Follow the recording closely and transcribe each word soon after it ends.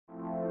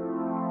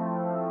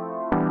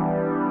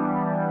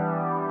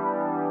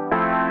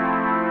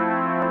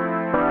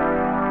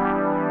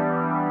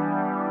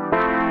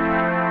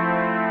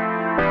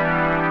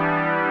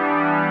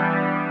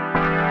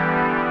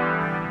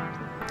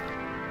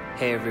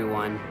Hey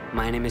everyone,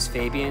 my name is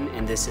Fabian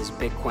and this is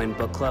Bitcoin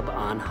Book Club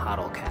on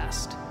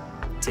Hodlcast.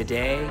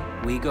 Today,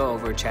 we go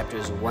over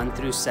chapters 1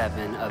 through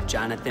 7 of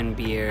Jonathan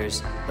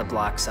Beir's The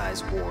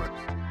Blocksize War.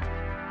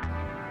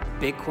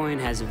 Bitcoin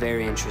has a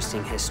very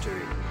interesting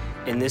history,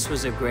 and this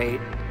was a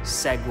great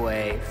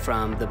segue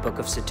from the Book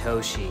of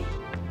Satoshi,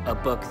 a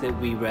book that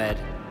we read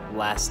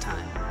last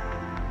time.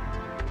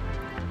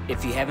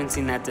 If you haven't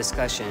seen that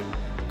discussion,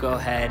 go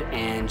ahead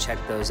and check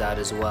those out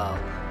as well.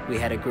 We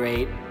had a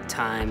great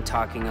time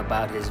talking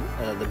about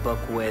the book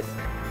with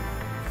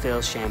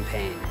Phil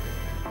Champagne.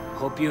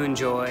 Hope you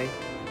enjoy,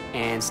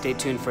 and stay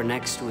tuned for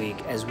next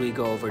week as we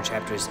go over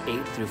chapters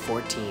 8 through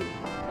 14.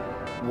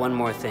 One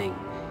more thing.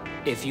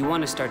 If you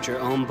want to start your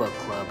own book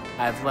club,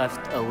 I've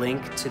left a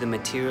link to the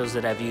materials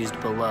that I've used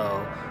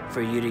below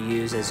for you to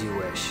use as you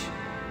wish.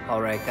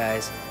 All right,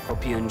 guys,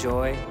 hope you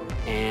enjoy,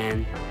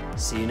 and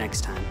see you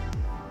next time.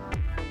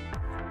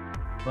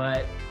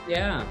 But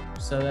yeah,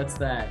 so that's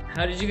that.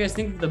 How did you guys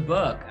think of the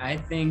book? I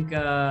think,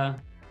 yeah,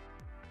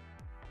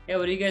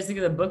 what do you guys think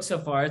of the book so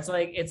far? It's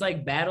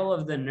like Battle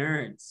of the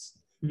Nerds.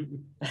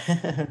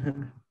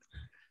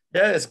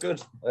 Yeah, it's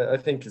good. I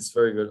think it's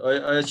very good.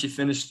 I actually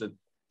finished it.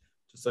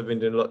 Just I've been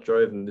doing a lot of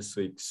driving this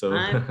week, so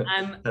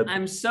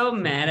I'm so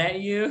mad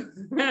at you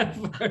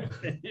for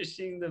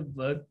finishing the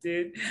book,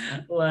 dude.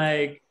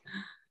 Like,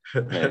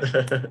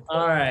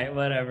 all right,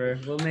 whatever.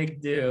 We'll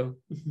make do.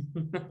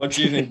 What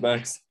do you think,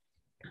 Max?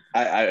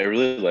 I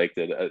really liked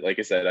it. Like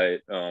I said, I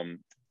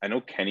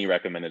know Kenny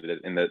recommended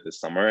it in the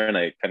summer, and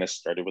I kind of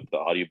started with the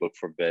audiobook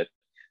for a bit.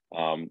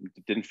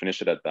 Didn't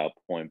finish it at that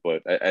point,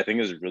 but I think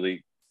it was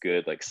really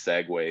good, like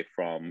segue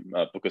from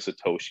Book of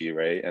Satoshi,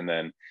 right? And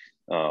then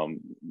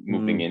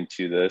moving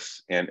into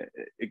this, and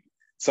it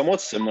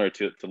somewhat similar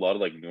to a lot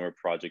of like newer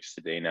projects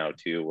today now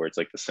too, where it's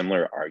like the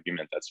similar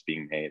argument that's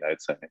being made,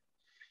 I'd say.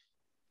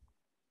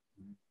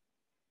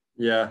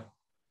 Yeah.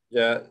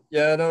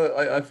 No,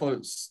 I thought it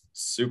was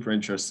super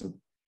interesting.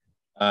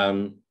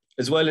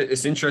 As well,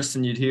 it's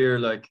interesting. You'd hear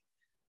like, I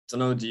don't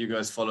know, do you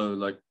guys follow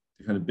like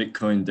the kind of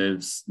Bitcoin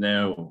devs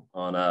now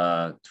on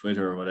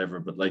Twitter or whatever?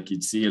 But like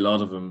you'd see a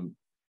lot of them.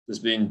 There's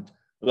been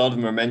a lot of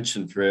them are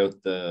mentioned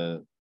throughout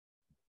the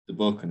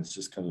book, and it's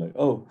just kind of like,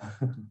 oh,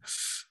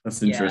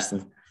 that's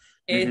interesting.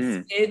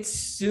 It's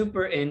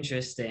super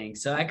interesting.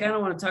 So I kind of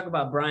want to talk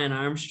about Brian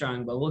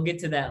Armstrong, but we'll get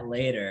to that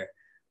later.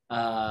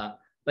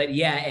 But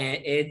yeah,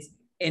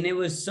 and it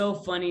was so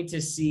funny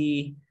to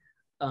see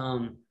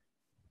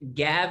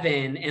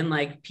Gavin and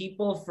like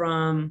people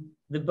from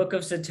the Book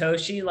of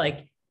Satoshi,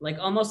 like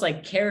almost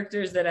like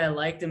characters that I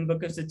liked in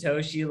Book of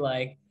Satoshi.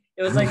 Like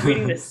it was like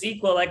reading the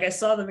sequel. Like I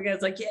saw them again.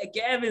 It's like, yeah,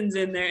 Gavin's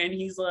in there, and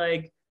he's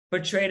like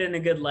portrayed in a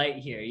good light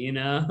here, you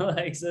know.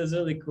 Like, so it's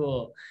really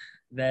cool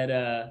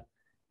that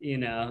you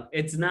know,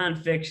 it's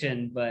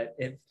nonfiction, but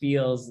it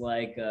feels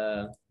like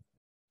you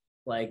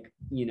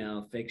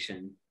know,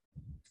 fiction.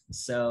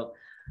 So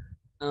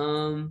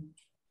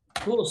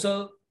cool.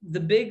 So the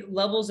big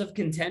levels of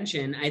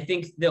contention, I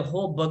think the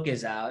whole book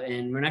is out,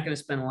 and we're not going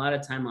to spend a lot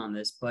of time on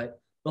this, but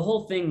the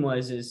whole thing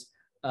is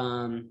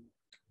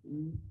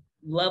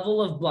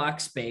level of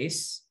block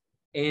space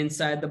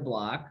inside the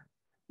block,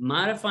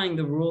 modifying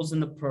the rules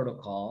in the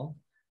protocol,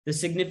 the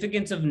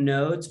significance of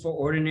nodes for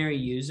ordinary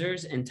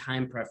users, and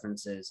time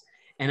preferences.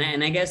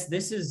 And I guess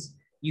this is,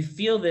 you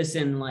feel this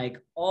in like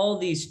all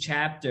these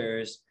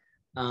chapters.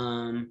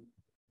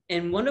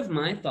 And one of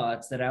my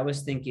thoughts that I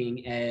was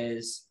thinking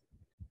is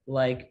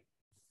like,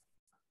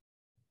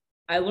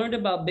 I learned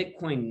about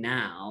Bitcoin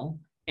now,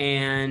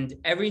 and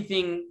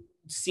everything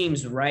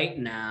seems right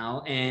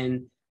now.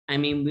 And I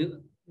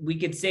mean, we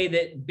could say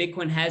that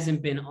Bitcoin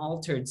hasn't been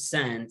altered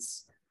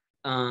since,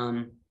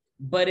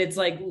 but it's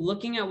like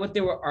looking at what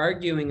they were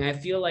arguing, I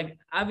feel like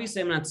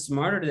obviously I'm not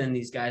smarter than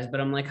these guys, but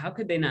I'm like, how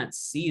could they not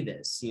see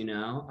this? You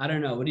know, I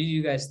don't know. What do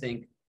you guys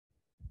think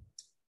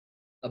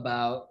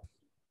about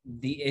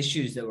the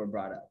issues that were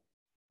brought up,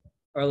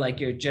 or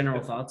like your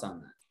general thoughts on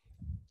that?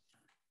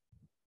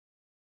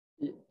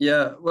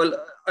 Yeah, well,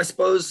 I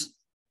suppose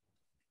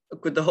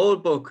with the whole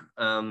book,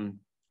 I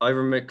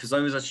remember because I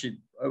was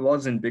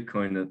in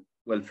Bitcoin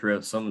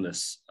throughout some of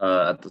this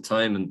at the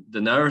time, and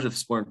the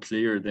narratives weren't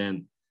clear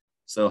then.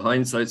 So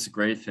hindsight's a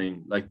great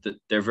thing. Like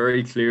they're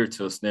very clear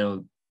to us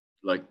now,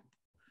 like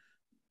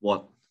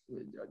what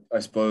I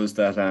suppose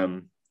that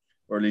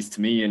or at least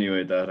to me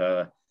anyway,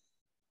 that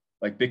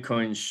like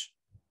Bitcoin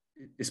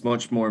is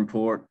much more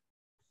important.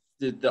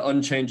 The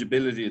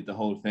unchangeability of the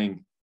whole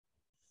thing,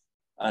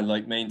 and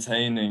like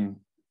maintaining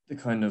the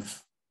kind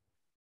of,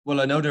 well,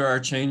 I know there are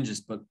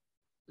changes, but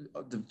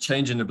the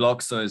change in the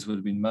block size would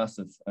have been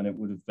massive, and it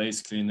would have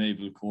basically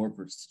enabled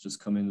corporates to just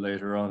come in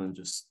later on and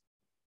just,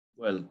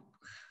 well,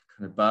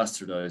 kind of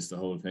bastardize the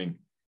whole thing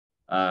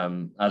at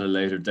a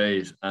later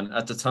date. And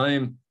at the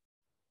time,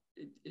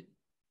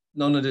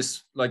 none of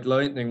this, like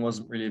Lightning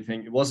wasn't really a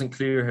thing. It wasn't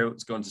clear how it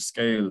was going to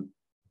scale.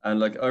 And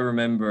like, I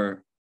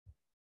remember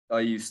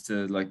I used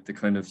to like the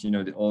kind of, you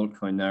know, the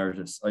altcoin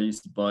narratives. I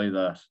used to buy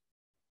that,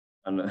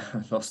 and I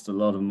lost a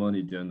lot of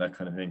money doing that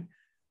kind of thing.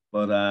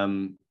 But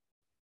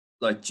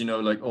like, you know,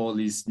 like all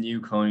these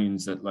new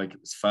coins that like it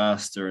was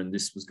faster and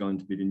this was going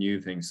to be the new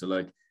thing. So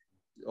like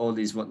all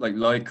these, like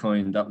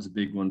Litecoin, that was a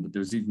big one, but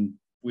there's even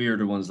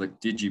weirder ones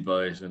like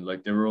Digibyte, and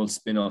like they were all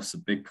spin-offs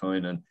of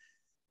Bitcoin. And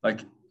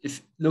like,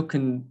 if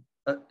looking,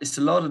 it's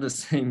a lot of the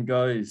same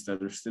guys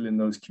that are still in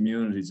those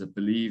communities that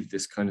believe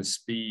this kind of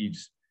speed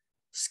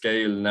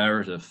scale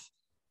narrative,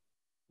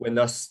 when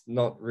that's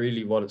not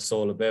really what it's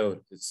all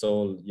about. It's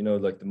all, you know,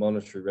 like the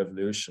monetary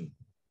revolution.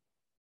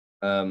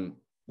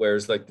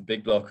 Whereas like the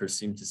big blockers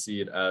seem to see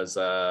it as,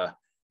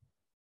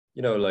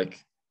 you know,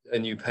 like a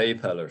new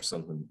PayPal or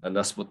something. And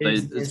that's what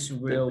it's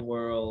real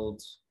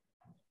world.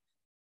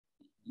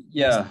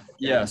 Yeah,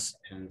 yes.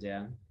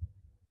 Yeah.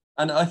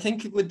 And I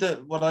think with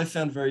what I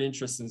found very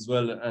interesting as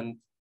well, and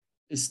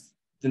is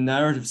the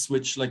narrative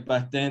switch. Like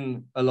back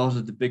then, a lot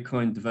of the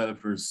Bitcoin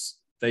developers,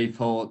 they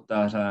thought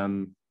that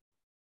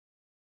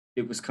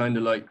it was kind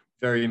of like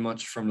very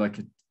much from like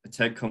a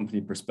tech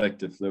company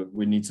perspective, that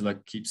we need to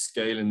like keep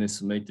scaling this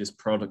and make this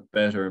product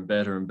better and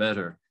better and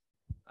better.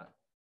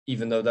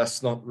 Even though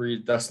that's not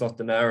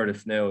the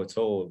narrative now at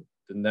all.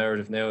 The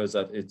narrative now is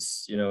that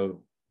it's, you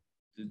know,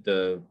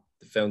 the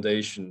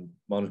foundation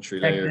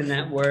monetary Check layer. the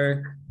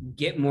network,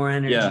 get more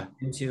energy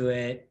into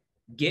it,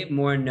 get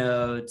more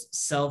nodes,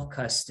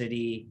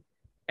 self-custody,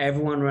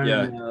 everyone run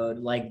a node.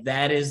 Like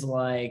that is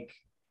like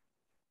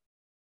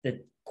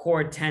the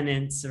core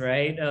tenets,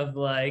 right, of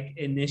like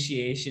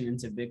initiation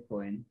into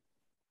Bitcoin.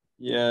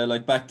 Yeah,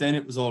 like back then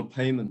it was all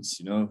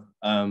payments, you know.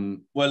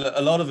 Well,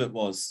 a lot of it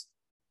was.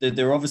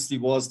 There obviously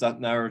was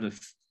that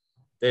narrative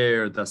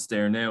there that's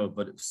there now,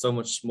 but it's so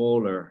much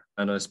smaller.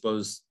 And I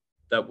suppose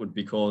that would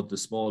be called the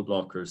small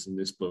blockers in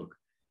this book.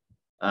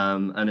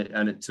 And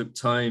it took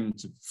time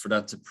for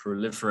that to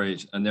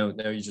proliferate. And now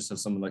you just have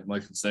someone like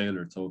Michael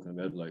Saylor talking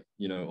about, like,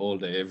 you know, all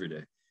day, every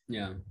day.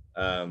 Yeah.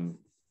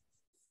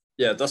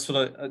 Yeah, that's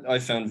what I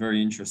found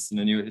very interesting.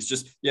 Anyway, it's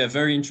just, yeah,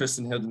 very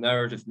interesting how the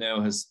narrative now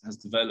has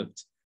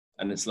developed,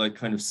 and it's like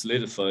kind of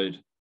solidified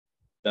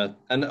that.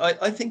 And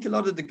I think a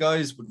lot of the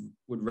guys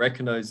would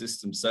recognize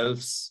this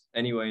themselves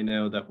anyway,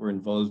 now that we're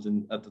involved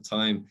in at the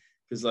time.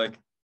 Because like,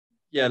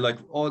 yeah, like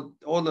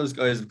all those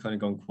guys have kind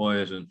of gone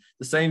quiet, and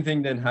the same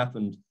thing then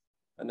happened.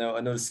 And now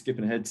I know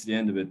skipping ahead to the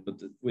end of it, but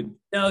with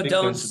no,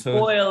 don't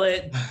spoil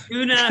it.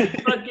 Do not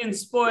fucking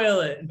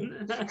spoil it.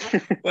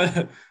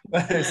 well,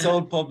 it's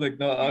all public.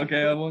 No,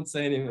 okay, I won't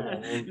say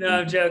anything. No,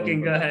 I'm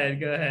joking. Go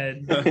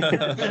ahead.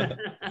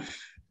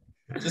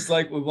 Just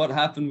like with what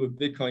happened with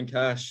Bitcoin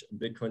Cash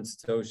and Bitcoin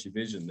Satoshi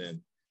Vision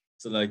then.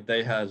 So like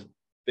they had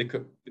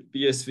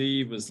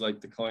BSV was like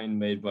the coin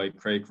made by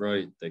Craig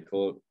Wright. They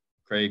call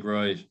Craig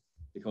Wright.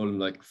 They call him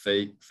like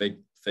fake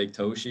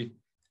Toshi.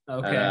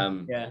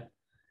 Okay.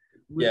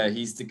 Yeah,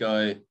 he's the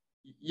guy.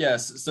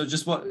 Yes. So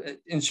just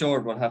in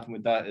short, what happened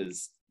with that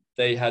is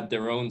they had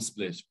their own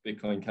split,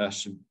 Bitcoin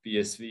Cash and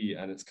BSV,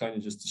 and it's kind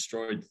of just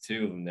destroyed the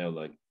two of them now.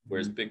 Like,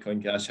 whereas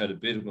Bitcoin Cash had a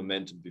bit of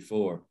momentum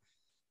before.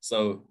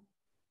 So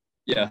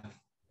yeah,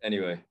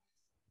 anyway.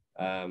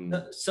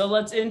 So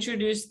let's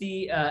introduce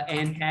the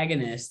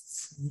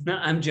antagonists. No,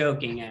 I'm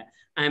joking.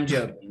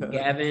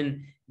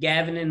 Gavin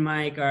and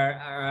Mike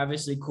are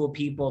obviously cool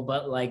people,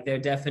 but like they're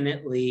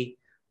definitely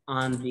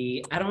on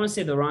the, I don't want to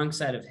say the wrong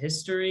side of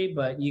history,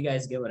 but you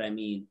guys get what I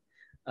mean.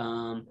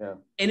 And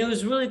it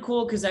was really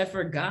cool because I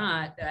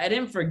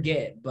didn't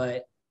forget,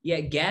 but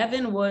yeah,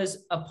 Gavin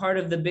was a part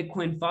of the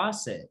Bitcoin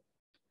faucet.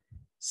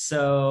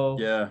 So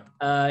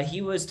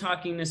he was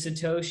talking to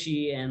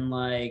Satoshi, and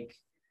like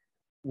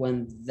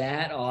when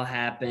that all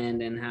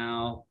happened and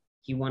how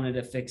he wanted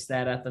to fix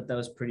that, I thought that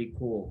was pretty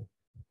cool.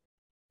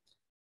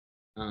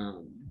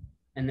 And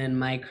then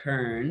Mike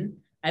Hearn,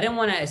 I didn't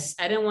want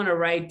to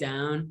write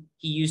down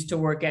he used to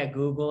work at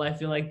Google. I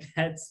feel like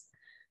that's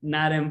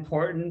not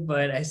important,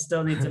 but I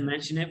still need to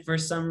mention it for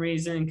some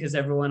reason because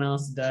everyone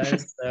else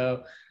does.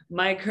 So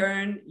Mike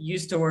Hearn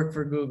used to work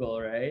for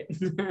Google, right?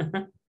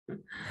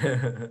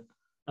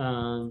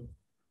 Yeah,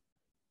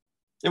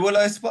 well,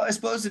 I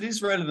suppose it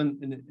is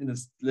relevant in a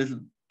little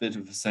bit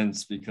of a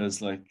sense,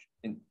 because like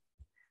it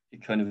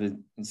kind of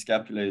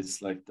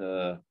encapsulates like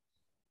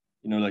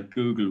like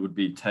Google would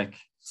be tech,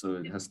 so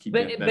it has to keep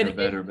getting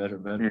better.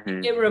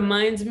 Mm-hmm. It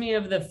reminds me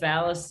of the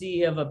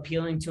fallacy of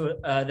appealing to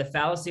the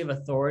fallacy of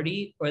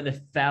authority, or the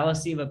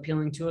fallacy of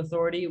appealing to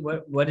authority.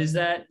 What is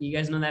that? You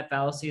guys know that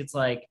fallacy? It's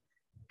like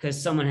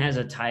because someone has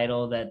a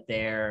title that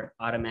they're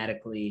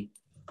automatically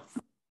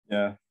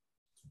on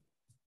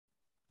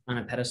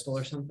a pedestal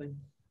or something.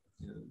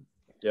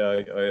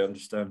 Yeah, I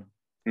understand.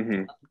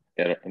 Mm-hmm.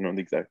 Yeah, I don't know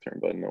the exact term,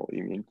 but I know what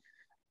you mean.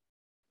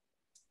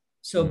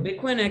 So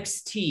Bitcoin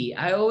XT,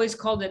 I always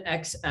called it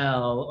XL,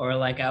 or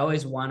like I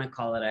always want to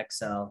call it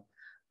XL.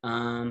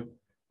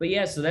 But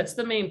yeah, so that's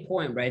the main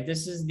point, right?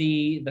 This is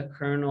the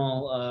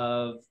kernel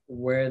of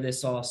where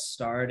this all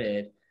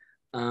started.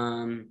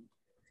 And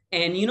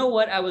you know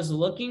what I was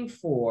looking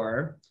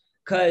for,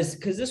 because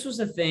this was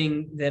a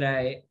thing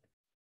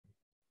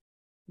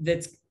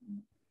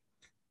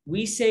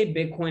we say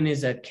Bitcoin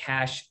is a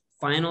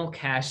final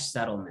cash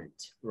settlement,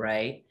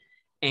 right?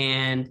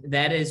 And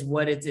that is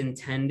what it's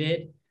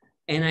intended.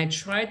 And I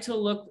tried to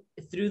look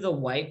through the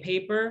white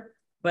paper,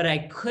 but I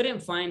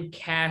couldn't find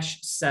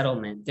cash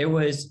settlement. There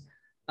was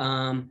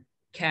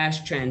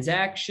cash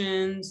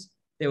transactions,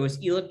 there was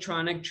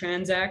electronic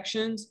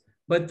transactions,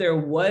 but there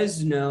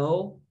was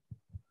no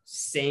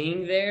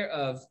saying there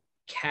of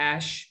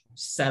cash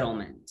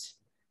settlement.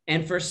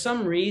 And for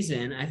some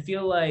reason, I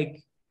feel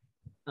like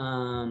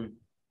in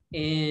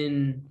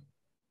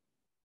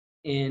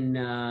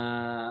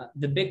the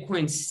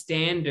Bitcoin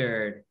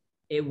standard,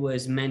 it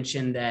was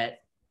mentioned that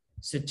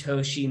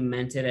Satoshi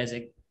meant it as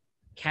a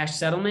cash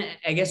settlement.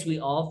 I guess we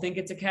all think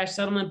it's a cash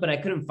settlement, but I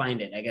couldn't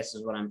find it, I guess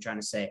is what I'm trying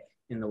to say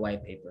in the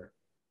white paper.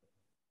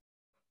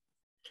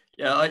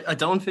 Yeah, I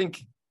don't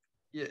think,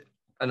 yeah,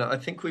 and I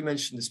think we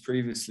mentioned this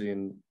previously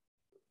in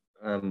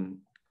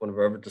one of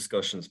our other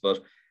discussions,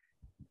 but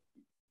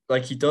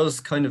like he does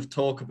kind of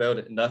talk about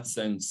it in that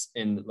sense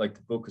in like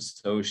the book of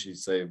Satoshi,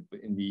 say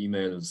in the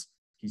emails,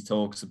 he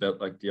talks about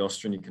like the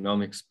Austrian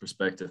economics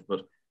perspective,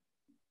 but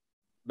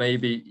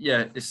maybe,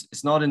 yeah,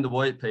 it's not in the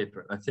white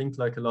paper. I think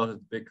like a lot of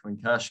the Bitcoin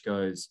Cash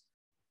guys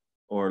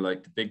or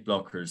like the big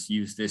blockers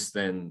use this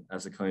then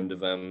as a kind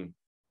of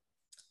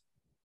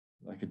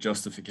like a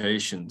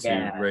justification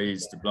to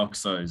raise the block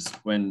size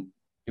when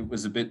it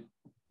was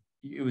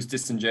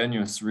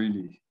disingenuous,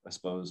 really, I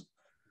suppose.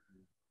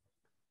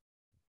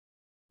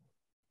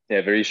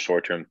 Yeah, very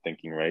short-term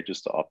thinking, right?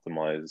 Just to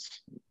optimize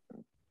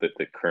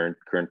the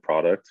current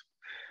product.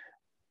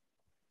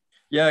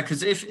 Yeah,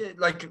 because if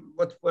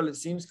it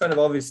seems kind of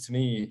obvious to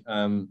me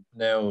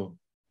now,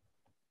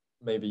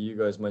 maybe you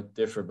guys might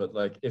differ, but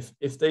like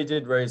if they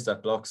did raise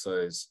that block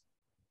size,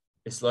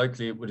 it's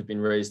likely it would have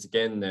been raised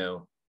again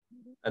now.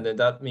 And then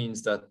that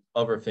means that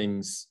other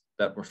things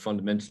that were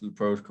fundamental to the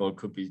protocol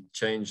could be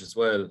changed as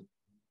well.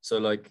 So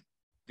like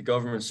the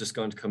government's just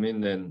going to come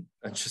in then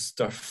and just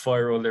start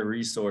fire all their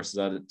resources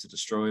at it to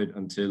destroy it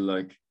until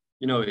like,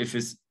 if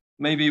it's,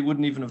 maybe it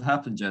wouldn't even have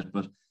happened yet,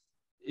 but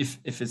if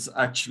it's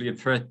actually a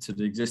threat to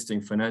the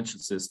existing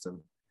financial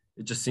system,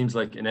 it just seems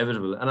like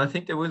inevitable. And I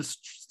think they will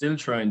still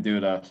try and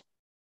do that,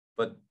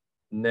 but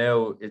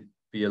now it'd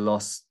be a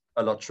lot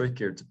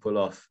trickier to pull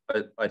off,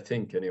 I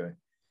think anyway.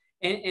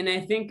 And I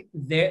think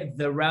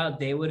the route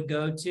they would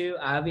go to,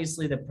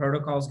 obviously the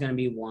protocol is going to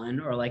be one,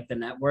 or like the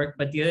network,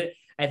 but the other,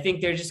 I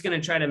think they're just going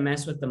to try to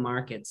mess with the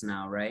markets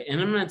now, right?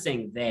 And I'm not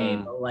saying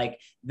but like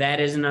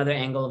that is another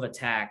angle of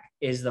attack,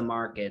 is the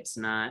markets,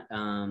 not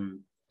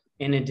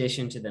in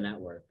addition to the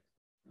network.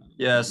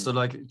 Yeah, so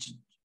like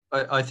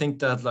I think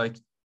that like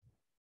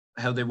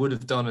how they would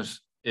have done it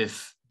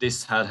if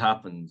this had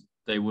happened,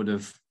 they would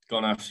have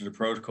gone after the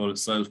protocol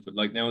itself, but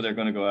like now they're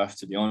going to go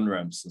after the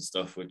on-ramps and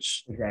stuff,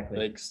 which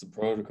makes the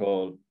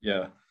protocol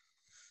a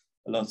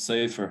lot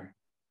safer.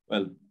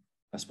 Well,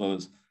 I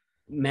suppose.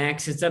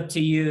 Max, it's up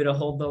to you to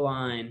hold the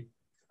line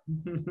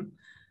with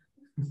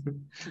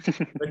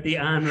the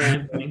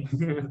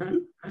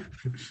on-ramping.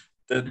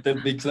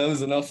 They'll be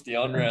closing off the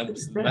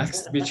on-ramps and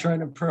Max to be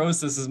trying to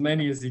process as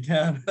many as he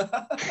can.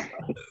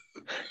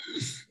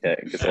 Yeah, I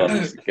guess I'll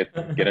have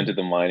to get into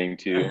the mining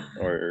too,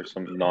 or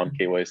some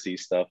non-KYC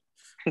stuff.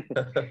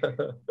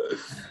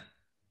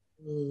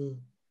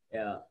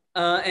 Yeah.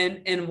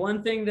 And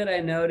one thing that I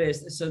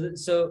noticed,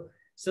 so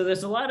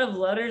there's a lot of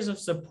letters of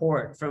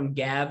support from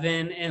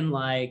Gavin and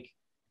like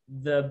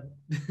the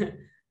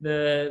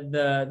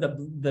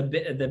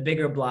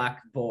bigger block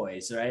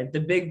boys, right?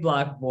 The big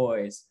block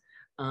boys.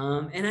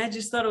 And I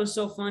just thought it was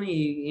so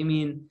funny. I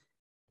mean,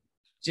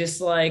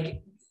 just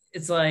like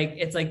it's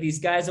like these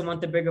guys that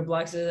want the bigger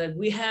blocks. It's like,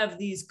 we have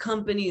these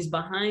companies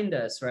behind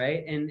us,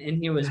 right? And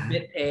here was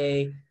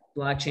BitPay,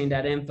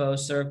 blockchain.info,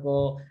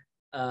 Circle,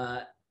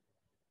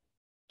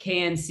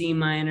 KNC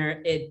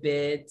Miner,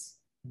 Itbit,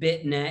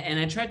 Bitnet. And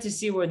I tried to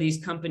see where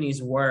these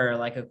companies were,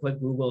 like a quick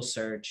Google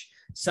search.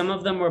 Some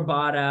of them were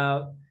bought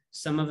out.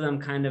 Some of them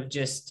kind of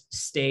just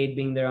stayed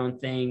being their own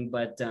thing.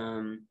 But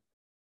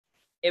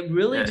it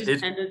really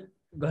ended.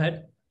 Go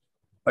ahead.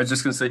 I was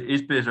just going to say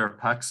Itbit or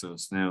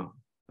Paxos now.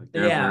 Like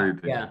they're very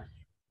big. Yeah.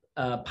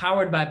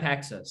 Powered by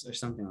Paxos or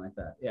something like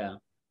that. Yeah.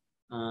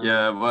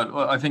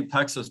 Well, I think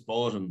Paxos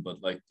bought them,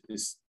 but like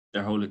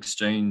their whole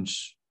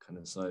exchange kind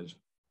of side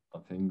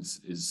of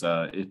things is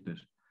Itbit.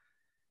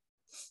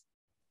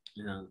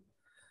 Yeah.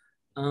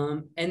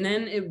 And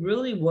then it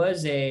really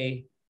was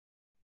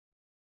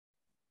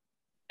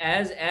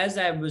as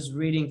I was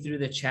reading through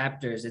the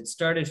chapters, it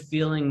started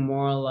feeling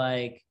more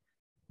like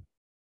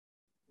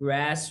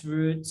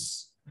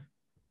grassroots.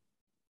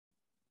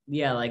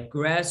 Yeah, like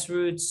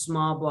grassroots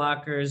small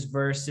blockers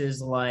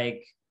versus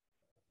like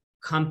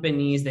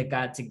companies that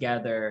got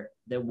together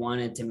that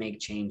wanted to make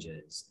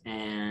changes.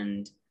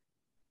 And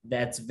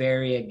that's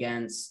very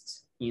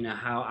against,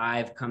 how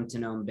I've come to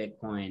know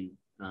Bitcoin.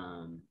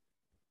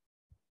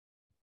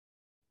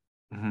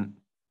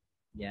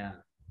 Yeah.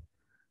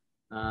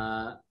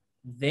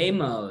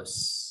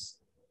 Vamos.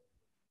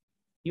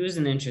 He was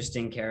an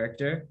interesting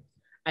character.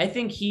 I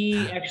think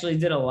he actually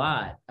did a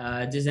lot.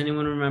 Does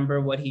anyone remember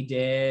what he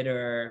did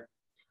or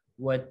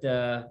what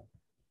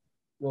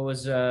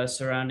was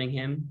surrounding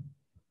him?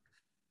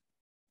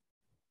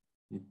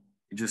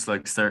 he just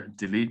like started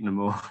deleting them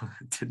all,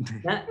 didn't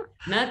he?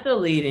 Not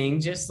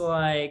deleting, just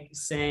like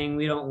saying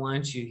we don't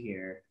want you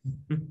here,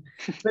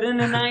 but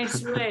in a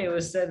nice way. It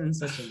was said in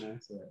such a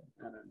nice way.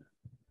 I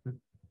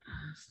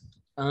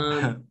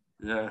don't know.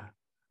 Yeah.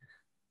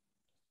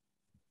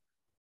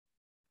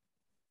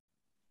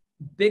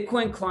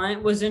 Bitcoin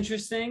client was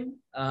interesting.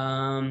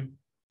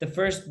 The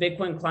first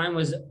Bitcoin client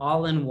was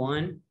all in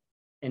one,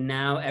 and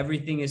now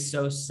everything is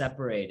so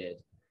separated.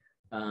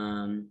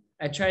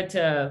 I tried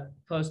to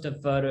post a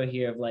photo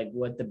here of like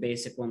what the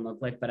basic one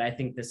looked like, but I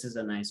think this is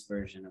a nice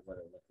version of what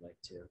it looked like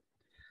too.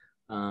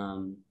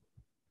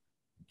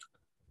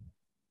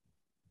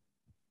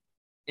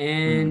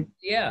 And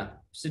yeah,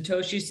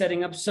 Satoshi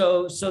setting up.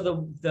 So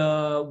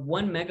the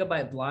 1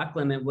 megabyte block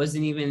limit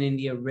wasn't even in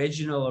the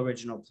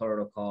original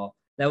protocol.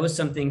 That was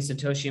something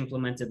Satoshi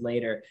implemented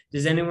later.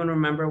 Does anyone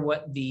remember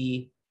what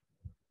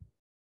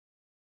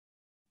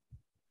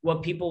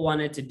people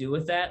wanted to do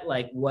with that?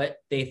 Like what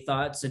they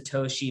thought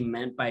Satoshi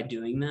meant by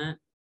doing that?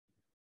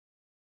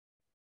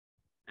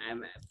 I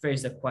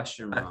phrased the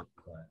question wrong.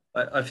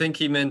 I think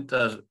he meant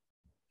that,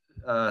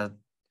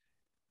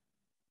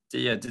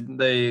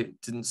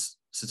 didn't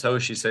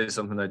Satoshi say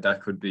something like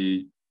that could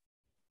be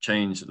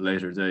changed at a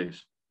later date?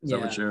 Is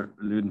that what you're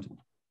alluding to?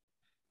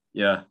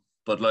 Yeah,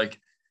 but like,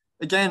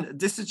 again,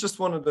 this is just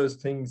one of those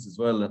things as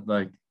well that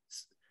like,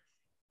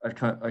 I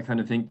kind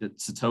of think that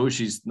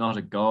Satoshi's not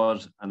a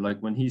god, and like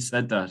when he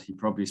said that, he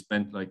probably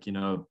spent like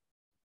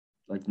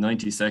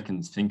 90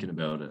 seconds thinking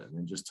about it and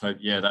then just type,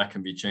 that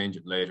can be changed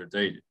at a later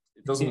date.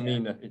 It doesn't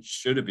mean that it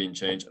should have been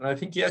changed, and I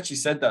think he actually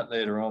said that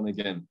later on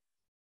again.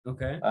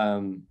 Okay.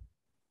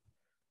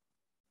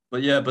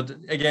 But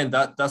again,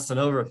 that's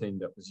another thing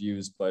that was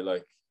used by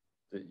like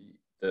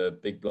the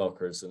big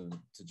blockers and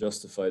to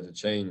justify the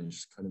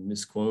change, kind of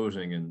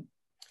misquoting, and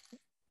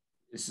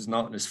this is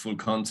not in its full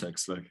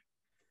context, like.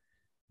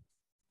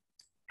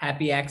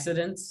 Happy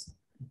accidents.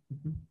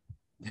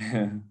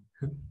 Yeah.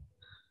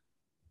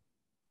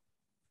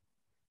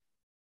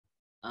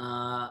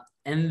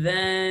 And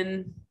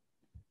then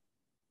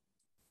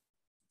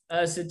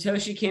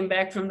Satoshi came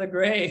back from the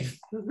grave.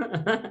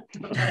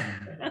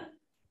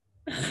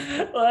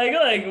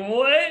 like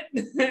what?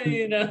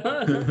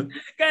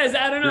 Guys,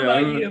 I don't know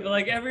about you, but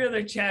like every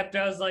other chapter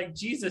I was like,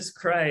 Jesus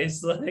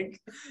Christ,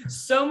 like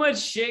so much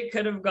shit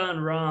could have gone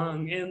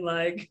wrong and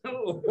like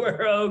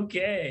we're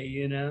okay.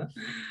 Yeah,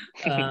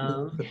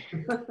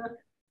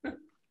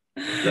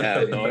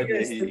 no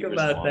idea he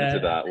responded to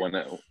that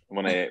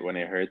when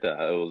I heard that.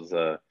 It was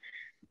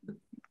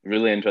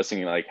really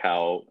interesting, like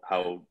how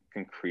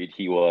concrete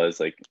he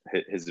was, like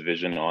his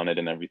vision on it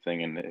and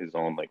everything, and his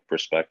own like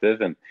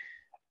perspective. And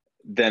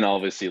then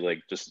obviously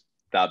like just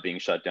that being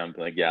shut down,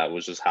 like it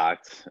was just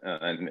hacked,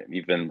 and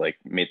even like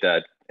made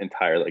that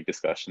entire like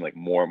discussion like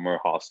more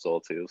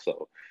hostile too.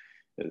 So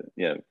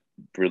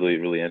really,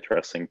 really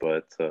interesting.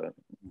 But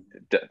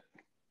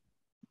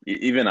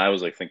even I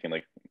was like thinking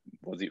like,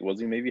 was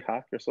he maybe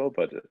hacked or so?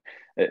 But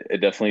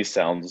it definitely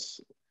sounds,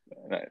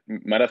 I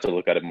might have to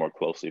look at it more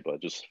closely,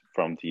 but just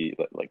from the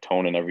like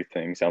tone and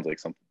everything, sounds like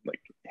something like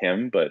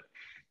him. But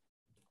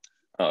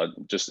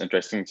just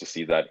interesting to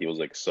see that he was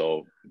like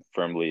so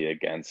firmly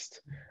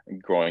against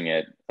growing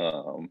it,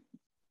 and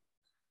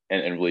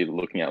really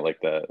looking at like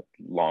the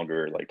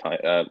longer like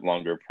time,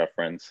 longer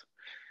preference.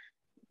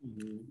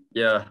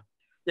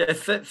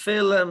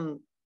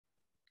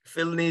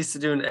 Phil needs to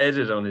do an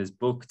edit on his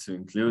book to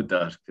include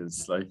that,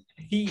 because like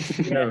he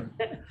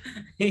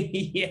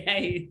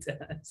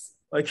does.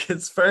 Like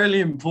it's fairly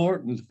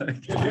important,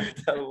 like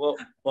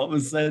what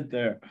was said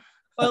there.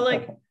 Well,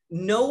 like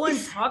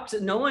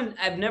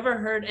I've never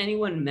heard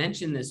anyone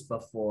mention this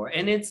before.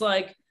 And it's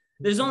like,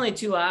 there's only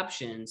two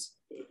options: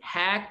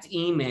 hacked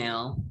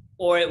email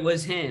or it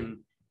was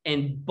him.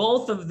 And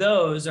both of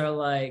those are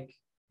like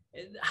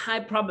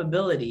high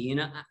probability,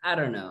 I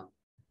don't know.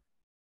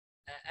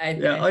 I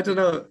don't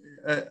know.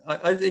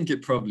 I think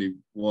it probably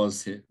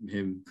was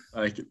him.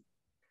 Like,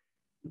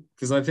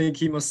 because I think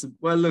he must have,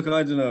 well, look,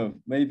 I don't know.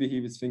 Maybe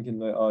he was thinking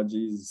like, oh,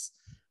 Jesus,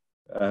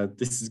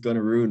 this is going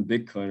to ruin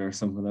Bitcoin or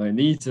something. I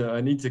need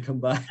to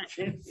come back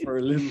for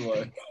a little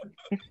while.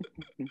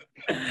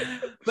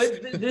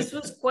 But this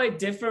was quite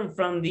different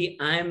from the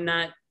I'm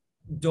not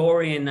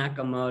Dorian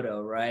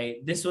Nakamoto, right?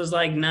 This was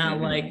like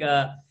not like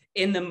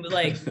in the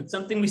like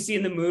something we see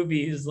in the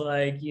movies,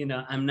 like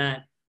I'm not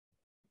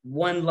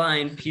one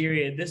line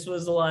period. This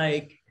was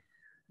like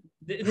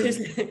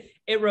this.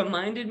 It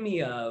reminded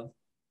me of,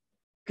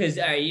 because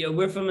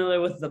we're familiar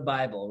with the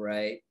Bible,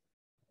 right?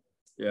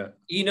 Yeah.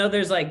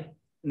 There's like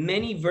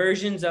many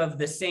versions of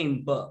the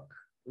same book,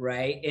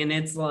 right? And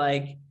it's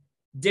like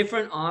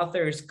different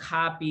authors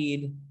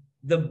copied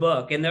the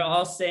book, and they're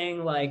all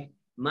saying like,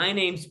 my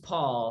name's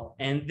Paul,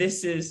 and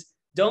this is,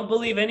 don't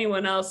believe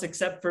anyone else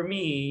except for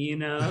me,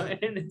 and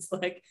it's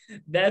like,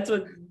 that's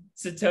what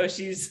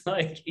Satoshi's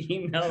like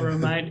email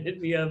reminded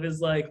me of,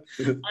 is like,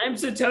 I'm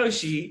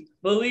Satoshi,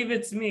 believe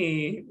it's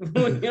me.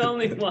 We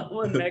only want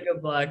 1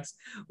 megabyte,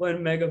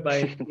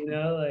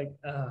 like,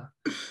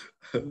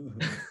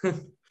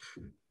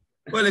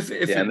 well, if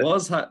it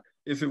was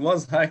if it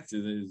was hacked,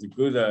 it's a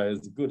good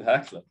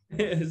hack. Like.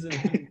 It was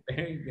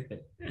very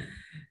good.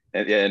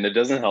 And yeah, and it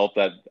doesn't help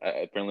that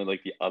apparently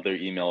like the other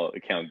email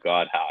account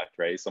got hacked,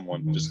 right?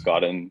 Someone just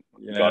got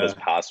his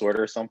password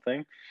or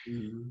something.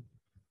 Mm-hmm.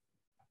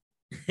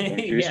 I'm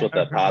curious what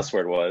that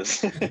password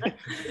was.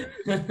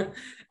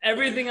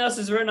 Everything else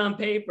is written on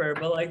paper,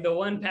 but like the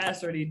one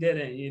password he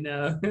didn't,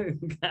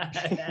 got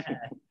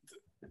hacked.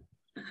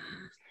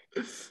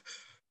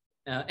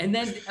 And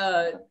then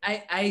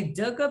I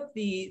dug up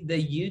the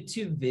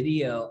YouTube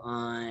video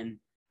on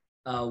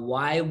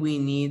why we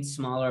need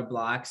smaller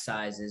block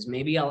sizes.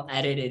 Maybe I'll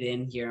edit it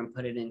in here and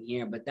put it in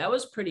here, but that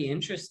was pretty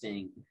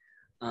interesting.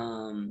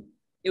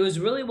 It was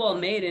really well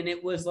made, and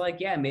it was like,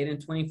 made in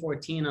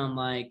 2014 on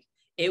like,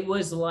 it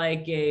was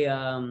like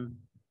a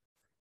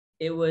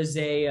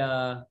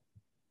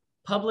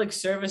public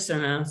service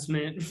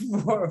announcement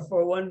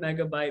for 1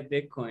 megabyte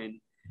Bitcoin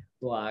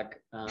block.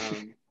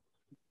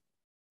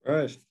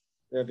 Right.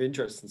 Yeah, it'd be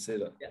interesting to see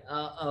that.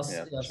 I'll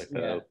check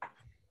that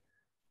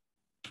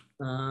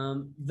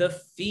out. The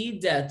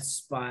feed death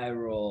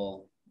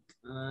spiral.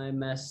 I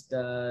messed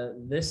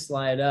this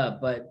slide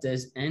up, but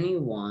does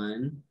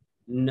anyone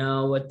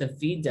know what the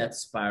feed death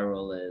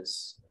spiral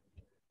is?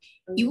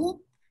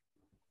 You?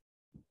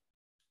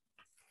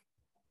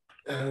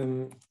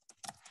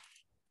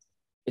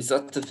 Is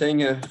that the thing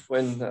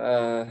when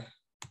it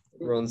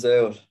runs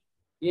out?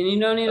 You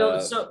don't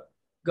need so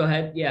go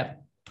ahead. Yeah,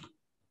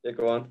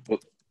 go on. Well,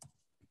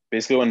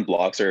 basically, when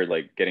blocks are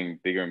like getting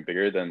bigger and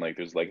bigger, then like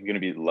there's like going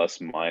to be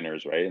less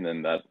miners, right? And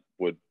then that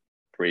would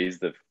raise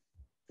the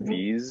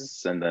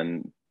fees, and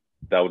then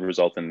that would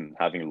result in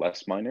having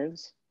less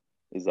miners.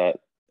 Is that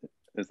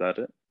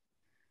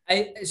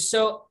it?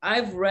 So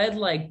I've read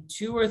like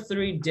 2 or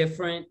 3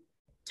 different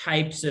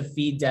types of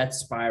feed death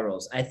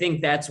spirals. I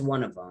think that's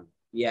one of them.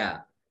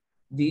 Yeah.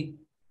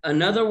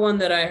 Another one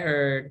that I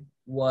heard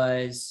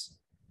was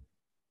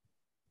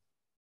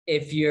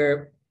if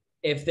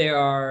there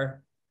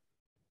are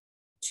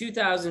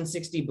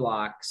 2060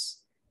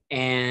 blocks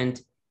and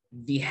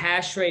the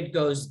hash rate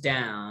goes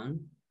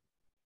down,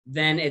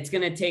 then it's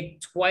going to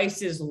take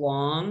twice as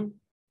long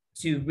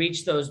to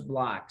reach those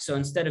blocks. So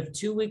instead of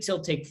 2 weeks,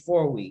 it'll take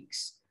 4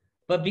 weeks.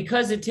 But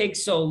because it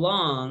takes so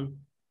long,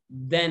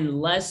 then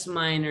less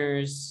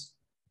miners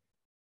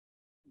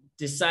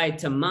decide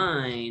to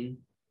mine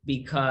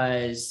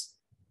because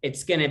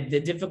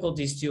the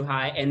difficulty is too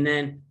high. And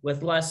then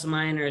with less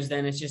miners,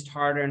 then it's just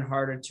harder and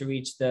harder to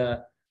reach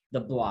the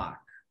block.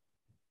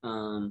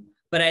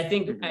 But I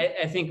think,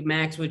 I think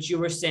Max, what you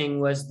were saying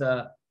was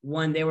the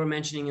one they were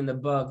mentioning in the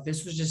book.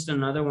 This was just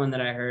another one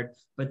that I heard,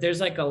 but there's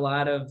like a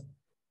lot of,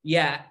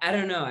 I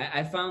don't know.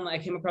 I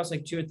came across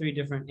like 2 or 3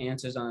 different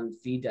answers on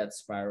feed death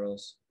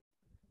spirals.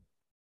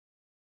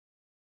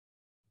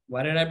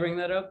 Why did I bring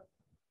that up?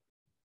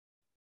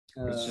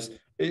 It's just,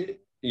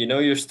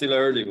 you're still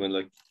early when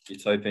like you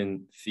type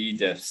in feed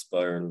death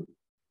spiral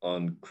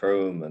on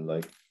Chrome and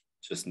like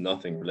just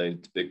nothing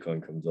related to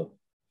Bitcoin comes up.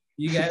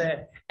 You got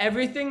it.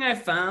 Everything I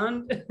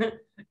found,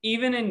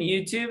 even in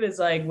YouTube, is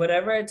like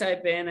whatever I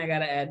type in, I got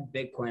to add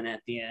Bitcoin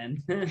at the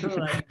end.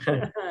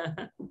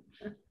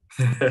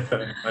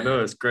 I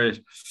know, it's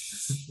great.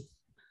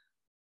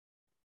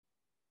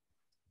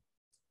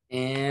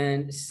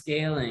 And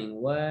scaling,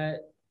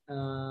 what?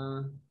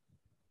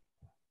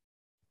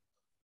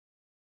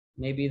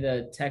 Maybe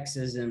the text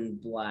is in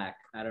black.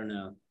 I don't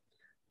know.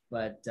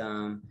 But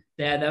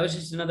that was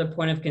just another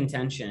point of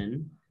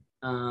contention.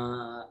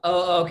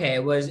 Okay.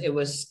 It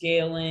was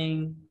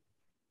scaling.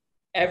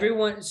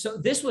 Everyone. So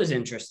this was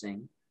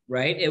interesting,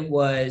 right?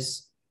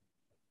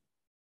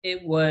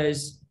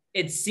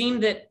 It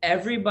seemed that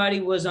everybody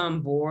was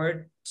on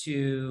board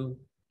to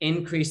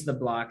increase the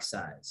block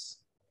size.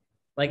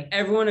 Like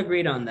everyone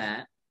agreed on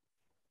that.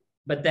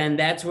 But then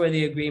that's where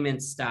the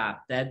agreement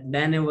stopped.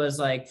 Then it was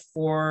like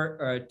 4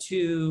 or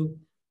 2,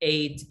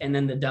 8, and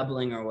then the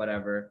doubling or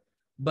whatever.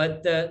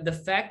 But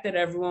the fact that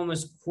everyone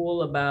was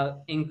cool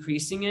about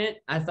increasing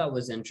it, I thought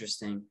was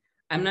interesting.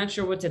 I'm not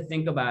sure what to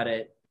think about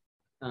it.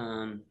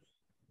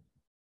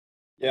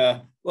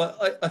 Yeah, well,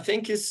 I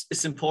think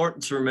it's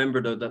important to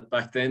remember though that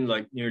back then,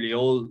 like nearly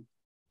all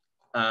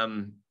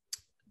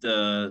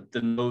the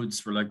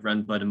nodes were like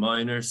run by the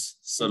miners.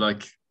 So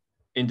like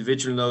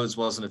individual nodes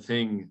wasn't a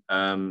thing.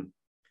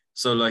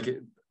 So like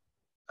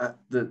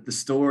the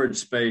storage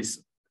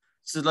space.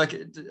 So like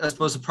I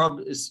suppose the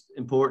problem is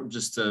important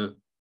just to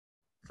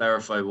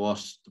clarify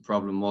what the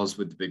problem was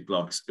with the big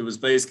blocks. It was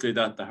basically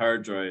that the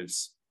hard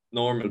drives,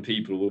 normal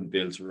people wouldn't be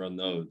able to run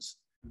those.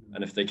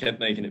 And if they kept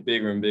making it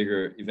bigger and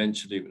bigger,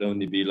 eventually it would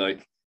only be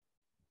like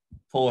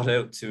thought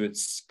out to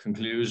its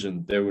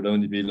conclusion. There would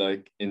only be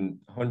like in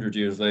 100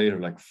 years later,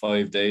 like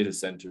 5 data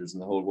centers in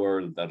the whole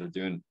world that are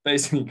doing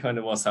basically kind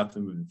of what's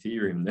happening with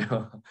Ethereum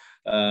now.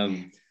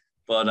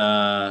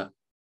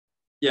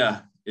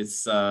 Yeah,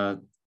 it's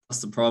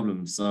that's the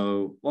problem.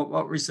 So what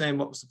were you saying?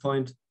 What was the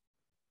point?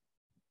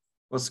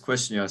 What's the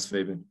question you asked,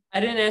 Fabian? I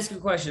didn't ask a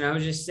question. I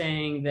was just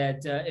saying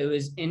that it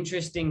was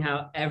interesting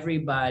how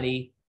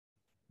everybody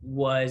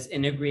was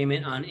in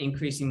agreement on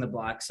increasing the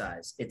block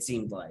size. It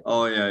seemed like.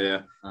 Oh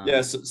yeah.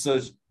 Yeah. So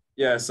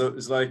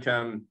it's like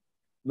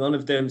none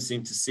of them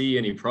seem to see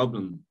any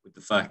problem with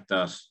the fact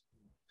that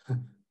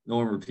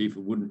normal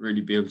people wouldn't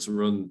really be able to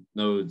run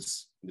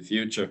nodes in the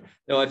future.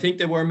 No, I think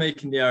they were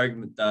making the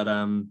argument that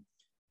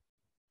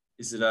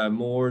is it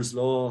Moore's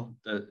law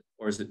that,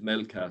 or is it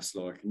Melcast's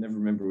law? I can never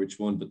remember which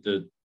one, but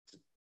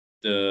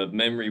the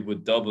memory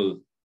would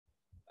double,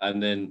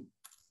 and then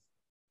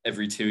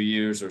every 2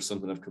 years or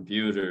something of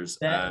computers.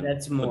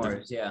 That's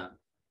Moore's, yeah.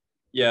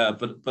 Yeah,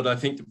 but I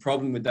think the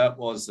problem with that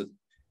was that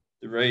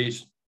the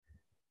rate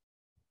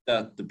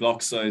that the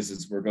block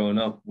sizes were going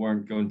up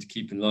weren't going to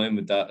keep in line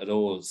with that at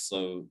all.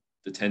 So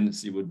the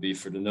tendency would be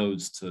for the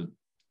nodes to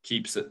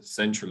keep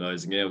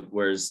centralizing out,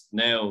 whereas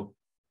now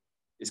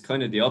it's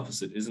kind of the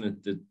opposite, isn't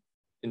it? That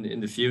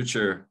in the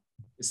future,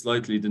 it's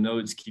likely the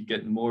nodes keep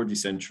getting more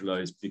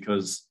decentralized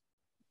because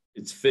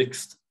it's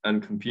fixed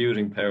and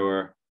computing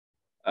power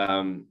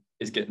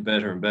is getting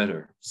better and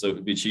better. So it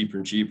would be cheaper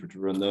and cheaper to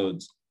run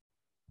nodes.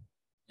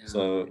 Yeah.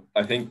 So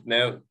I think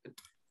now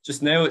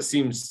it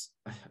seems,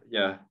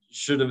 yeah,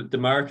 should have the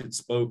market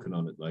spoken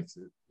on it? Like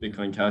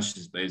Bitcoin Cash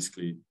is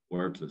basically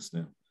worthless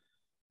now.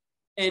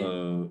 And,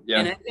 so yeah,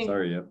 and I think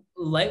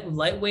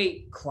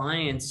lightweight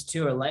clients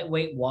too, or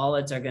lightweight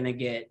wallets are going to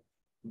get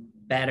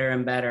better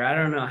and better. I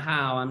don't know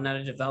how. I'm not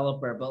a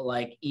developer, but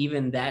like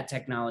even that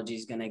technology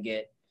is going to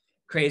get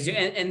crazier.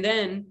 And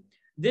then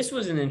this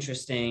was an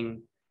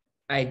interesting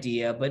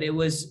idea, but it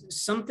was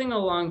something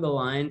along the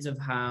lines of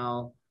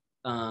how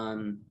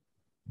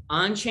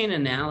on-chain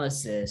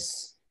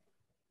analysis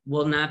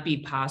will not be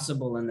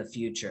possible in the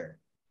future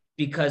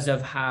because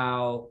of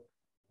how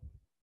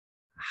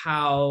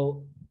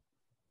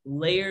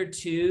layer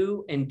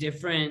 2 and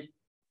different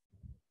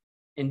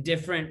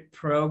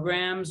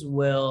programs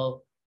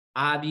will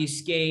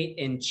obfuscate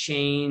and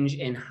change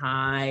and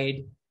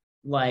hide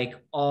like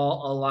a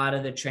lot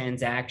of the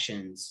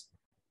transactions.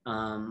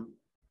 What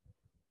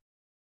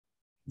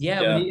do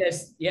you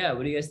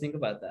guys think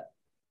about that?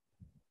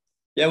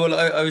 Yeah, well,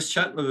 I was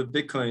chatting with a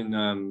Bitcoin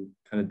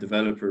kind of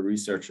developer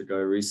researcher guy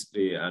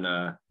recently,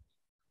 and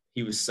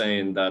he was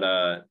saying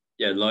that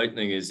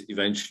Lightning is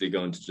eventually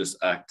going to just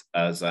act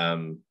as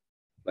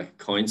like a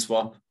coin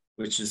swap,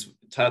 which is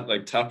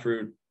like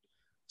Taproot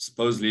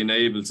supposedly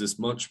enables this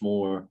much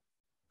more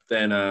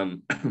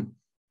than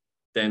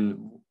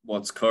than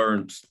what's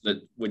current.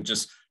 That would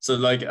just, so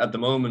like at the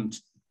moment,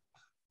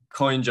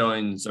 coin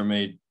joins are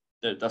made.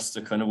 That's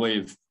the kind of way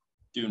of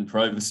doing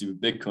privacy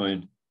with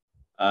Bitcoin.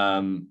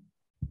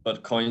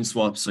 But coin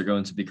swaps are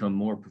going to become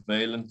more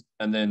prevalent.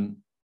 And then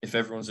if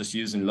everyone's just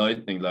using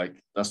Lightning, like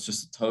that's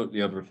just a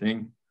totally other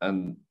thing.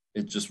 And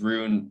it just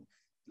ruined,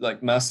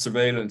 like mass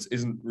surveillance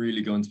isn't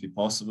really going to be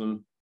possible.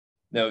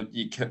 Now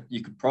you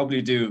could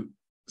probably do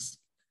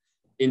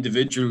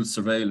individual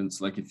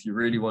surveillance. Like if you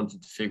really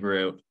wanted to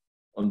figure out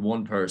on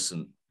one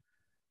person,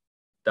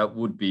 that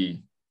would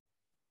be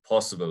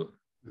possible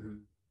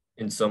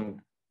in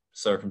some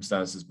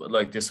circumstances. But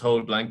like this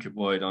whole blanket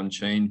wide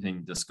on-chain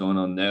thing that's going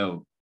on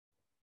now,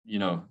 you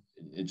know,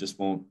 it just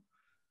won't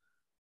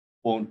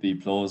be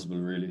plausible,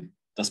 really.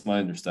 That's my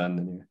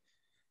understanding here.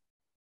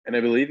 And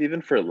I believe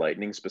even for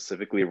Lightning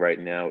specifically right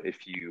now,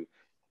 if you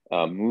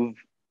move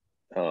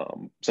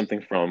something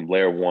from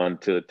layer 1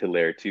 to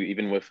layer 2,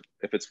 even if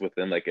it's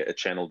within like a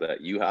channel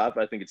that you have,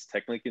 I think it's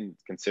technically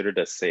considered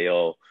a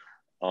sale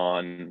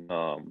on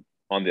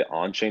the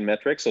on-chain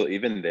metric. So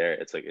even there,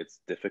 it's like it's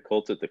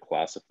difficult to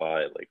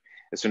classify, like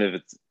as soon as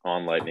it's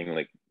on Lightning,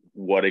 like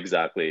what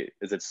exactly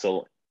is it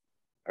still?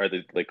 Are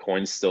the like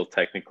coins still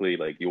technically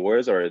like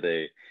yours, or are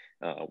they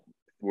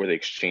were they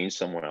exchanged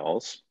somewhere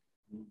else?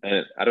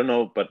 And I don't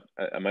know, but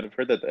I might have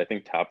heard that I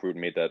think Taproot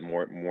made that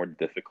more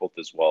difficult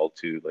as well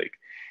to like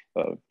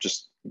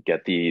just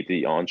get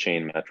the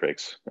on-chain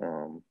metrics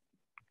to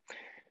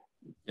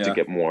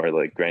get more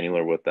like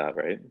granular with that,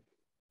 right?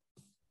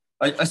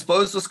 I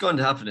suppose what's going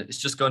to happen, it's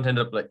just going to end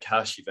up like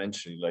cash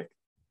eventually, like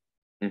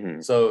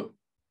so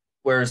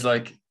whereas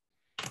like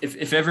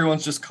if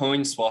everyone's just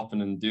coin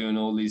swapping and doing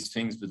all these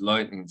things with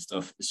Lightning and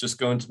stuff, it's just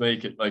going to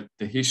make it like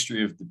the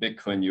history of the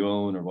Bitcoin you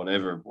own or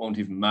whatever won't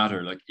even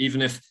matter. Like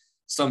even if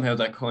somehow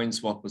that coin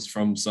swap was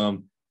from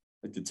some,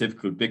 like the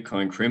typical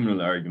Bitcoin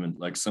criminal argument,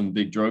 like some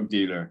big drug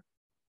dealer,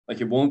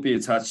 like it won't be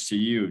attached to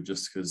you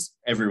just because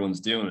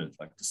everyone's doing it.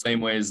 Like the same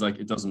way as like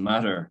it doesn't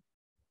matter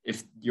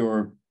if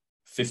your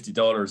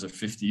 $50 or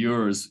 50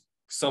 euros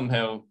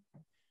somehow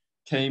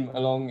came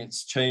along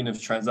its chain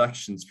of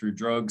transactions through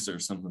drugs or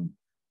something.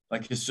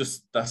 Like it's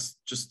just, that's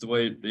just the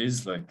way it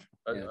is. Like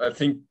I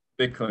think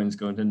Bitcoin is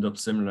going to end up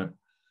similar.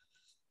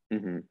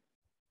 And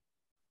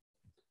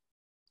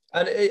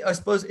I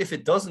suppose if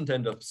it doesn't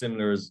end up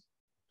similar,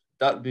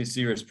 that would be a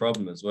serious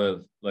problem as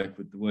well. Like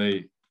with the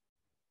way,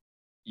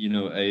 you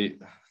know,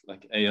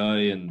 like AI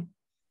and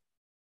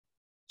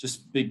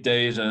just big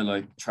data,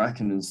 like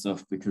tracking and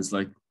stuff, because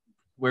like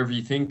whether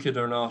you think it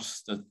or not,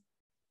 that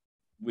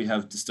we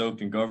have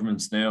dystopian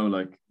governments now,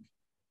 like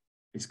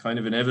it's kind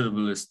of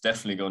inevitable. It's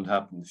definitely going to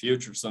happen in the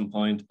future at some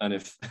point. And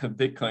if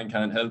Bitcoin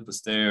can't help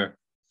us there,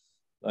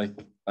 like,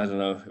 I don't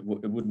know,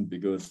 it wouldn't be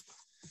good.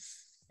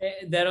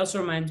 That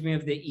also reminds me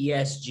of the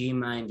ESG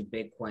mined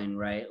Bitcoin,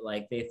 right?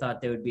 Like they thought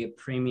there would be a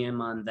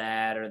premium on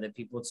that, or that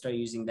people would start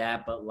using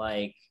that, but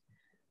like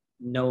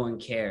no one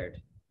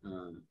cared.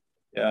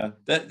 Yeah,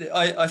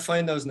 I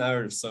find those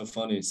narratives so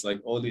funny. It's like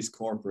all these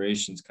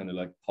corporations kind of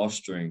like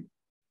posturing,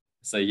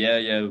 say,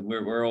 yeah,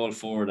 we're all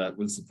for that,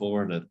 we'll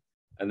support it.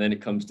 And then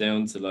it comes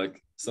down to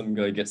like some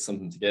guy gets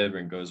something together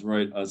and goes,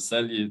 right, I'll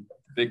sell you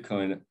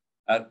Bitcoin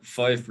at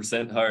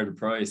 5% higher the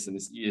price, and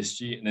it's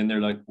ESG. And then they're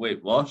like,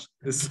 wait, what?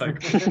 It's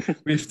like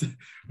we have to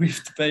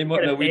pay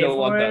more. No, we don't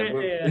want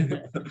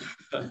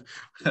that.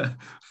 Yeah.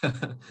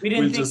 We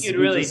didn't think you'd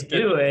really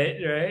do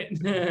it, right?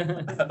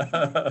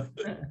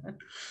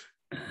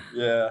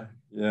 Yeah.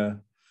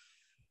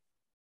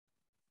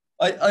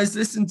 I was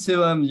listening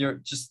to your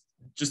just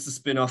to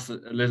spin off a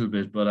little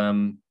bit, but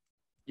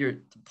your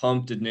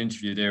Pomp did an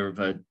interview there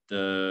about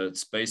the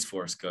Space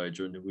Force guy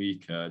during the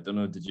week. I don't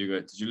know, did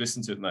you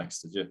listen to it,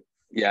 Max? Did you?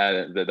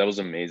 Yeah, that was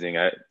amazing.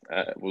 I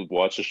would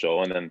watch the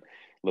show and then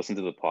listen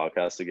to the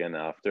podcast again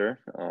after.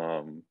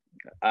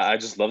 I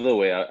just love the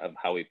way of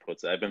how he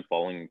puts it. I've been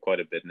following him quite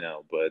a bit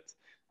now, but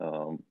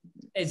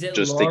is it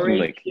just Laurie? thinking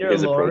like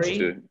his approach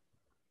to.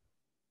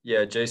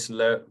 Yeah, Jason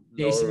Lowry.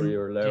 Jason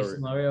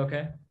Lowry,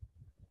 okay.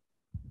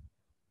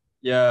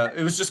 Yeah,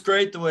 it was just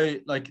great the way,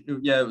 like,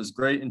 it was a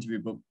great interview,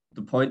 but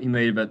the point he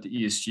made about the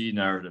ESG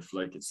narrative,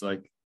 like, it's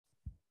like,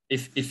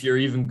 if you're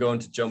even going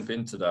to jump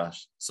into that,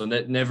 so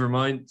never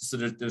mind. So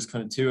there's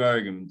kind of two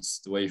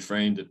arguments the way he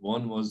framed it.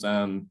 One was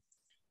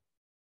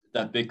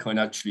that Bitcoin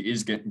actually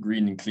is getting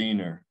green and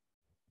cleaner,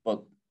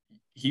 but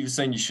he was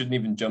saying you shouldn't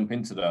even jump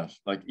into that.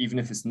 Like, even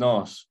if it's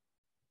not,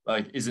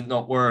 like, is it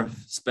not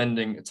worth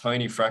spending a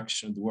tiny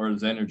fraction of the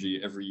world's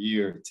energy every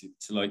year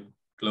to like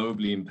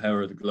globally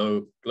empower the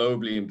globe,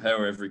 globally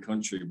empower every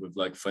country with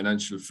like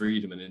financial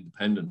freedom and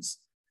independence?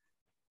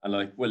 And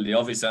like, well, the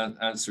obvious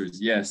answer is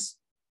yes,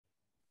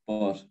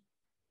 but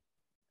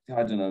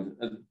I don't know.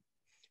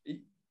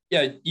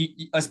 Yeah,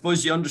 I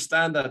suppose you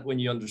understand that when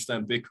you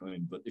understand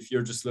Bitcoin, but if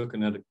you're just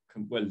looking at it,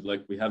 well,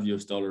 like we have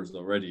US dollars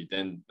already,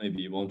 then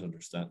maybe you won't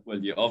understand. Well,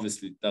 you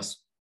obviously,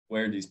 that's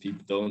where these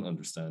people don't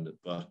understand it.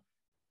 But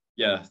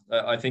yeah,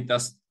 I think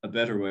that's a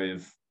better way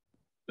of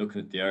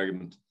looking at the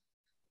argument.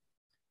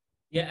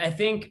 Yeah, I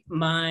think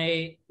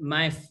my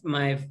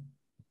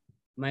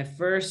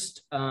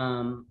first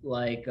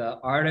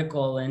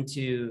article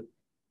into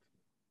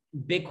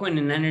Bitcoin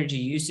and energy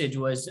usage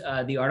was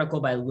the article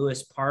by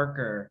Lewis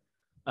Parker.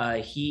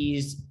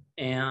 He's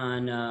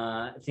on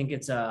I think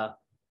it's a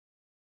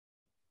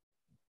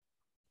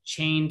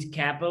chained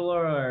capital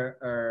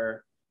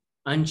or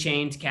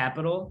unchained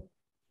capital.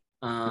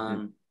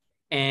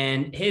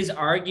 And his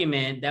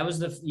argument, that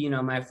was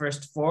my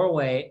first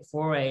foray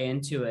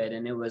into it.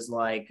 And it was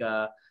like,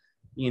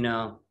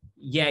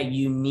 yeah,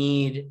 you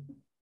need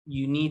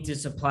to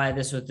supply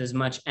this with as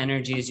much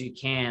energy as you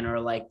can, or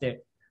like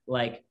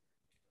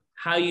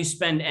how you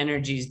spend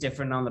energy is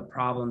different on the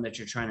problem that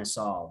you're trying to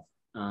solve.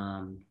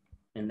 And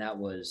that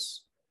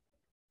was,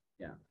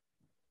 yeah.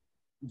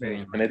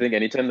 Very and I think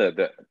anytime that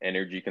the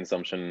energy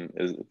consumption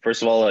is,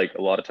 first of all, like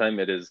a lot of time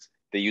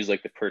they use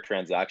like the per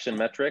transaction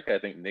metric. I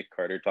think Nick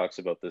Carter talks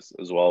about this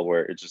as well,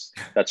 where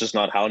that's just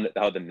not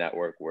how the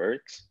network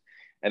works.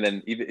 And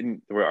then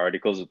even there were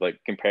articles like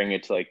comparing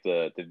it to like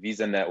the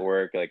Visa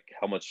network, like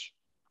how much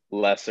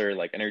lesser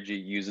like energy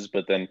uses,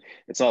 but then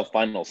it's not a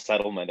final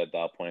settlement at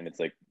that point. It's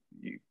like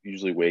you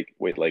usually wait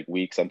like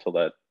weeks until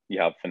that you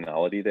have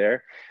finality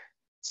there.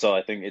 So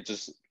I think it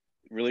just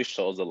really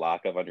shows a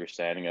lack of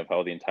understanding of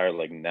how the entire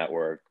like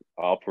network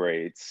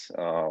operates,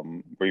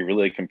 where you're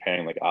really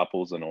comparing like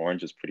apples and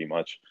oranges pretty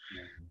much.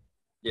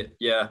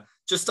 Yeah.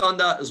 Just on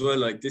that as well,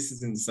 like this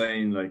is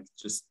insane. Like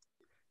just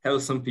how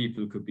some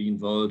people could be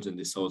involved in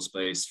this whole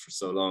space for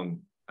so long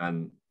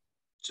and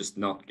just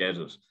not get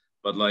it.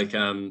 But like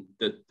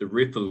the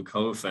Ripple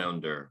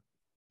co-founder,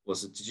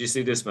 did you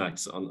see this,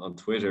 Max, on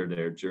Twitter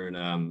there during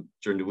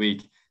the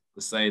week,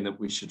 was saying that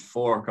we should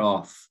fork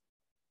off.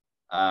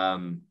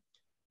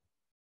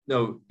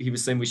 No, he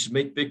was saying we should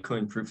make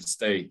Bitcoin proof of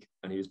stake.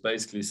 And he was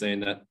basically saying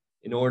that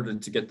in order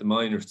to get the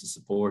miners to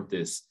support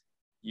this,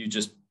 you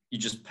just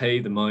pay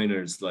the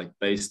miners like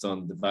based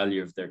on the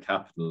value of their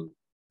capital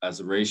as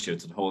a ratio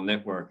to the whole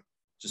network.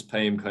 Just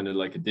pay them kind of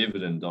like a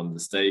dividend on the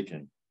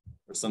staking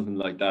or something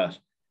like that.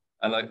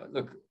 And like,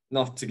 look,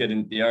 not to get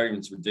into the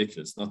argument's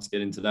ridiculous, not to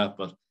get into that,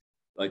 but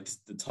like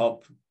the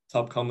top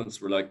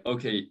comments were like,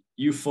 okay,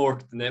 you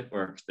fork the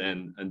network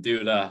then and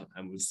do that,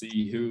 and we'll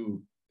see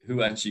who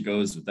actually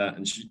goes with that.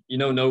 And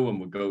no one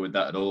would go with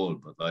that at all.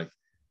 But like,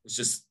 it's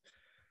just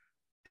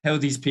how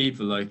these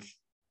people like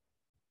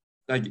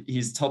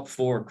he's top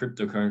 4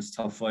 cryptocurrency,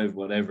 top 5,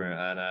 whatever,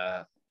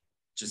 and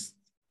just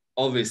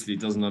obviously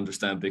doesn't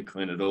understand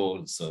Bitcoin at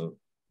all. So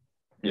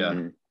yeah,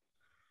 and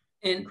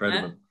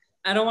incredible.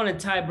 I don't want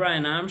to tie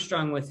Brian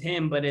Armstrong with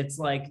him, but it's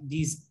like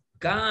these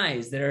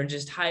guys that are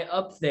just high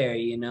up there,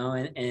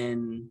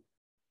 and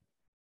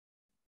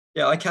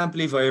Yeah, I can't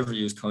believe I ever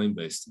used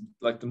Coinbase.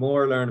 Like the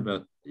more I learn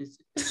about it,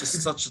 it's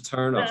just such a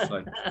turn off.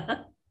 Like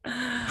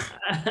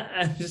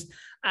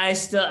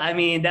I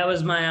mean, that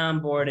was my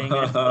onboarding.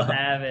 I still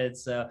have it.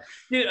 So,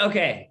 dude,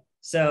 okay.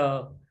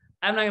 So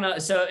I'm not gonna.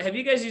 So, have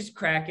you guys used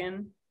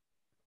Kraken?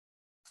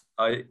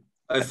 I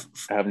I've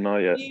I have not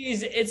yet.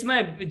 Jeez, it's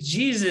my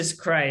Jesus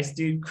Christ,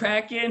 dude.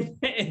 Kraken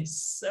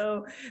is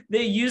so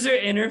the user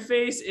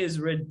interface is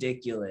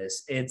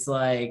ridiculous.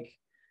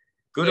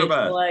 good or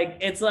bad.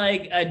 It's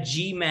like a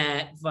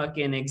GMAT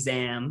fucking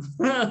exam.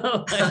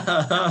 Like,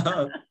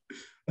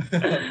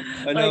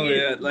 I know,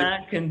 yeah. it's Like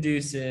not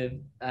conducive.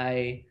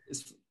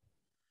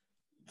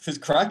 because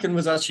Kraken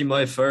was actually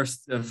my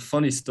first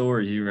funny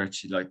story here,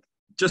 actually, like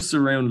just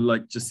around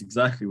like just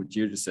exactly what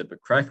you just said.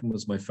 But Kraken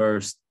was my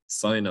first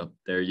sign up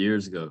there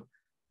years ago.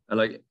 And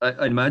like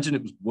I imagine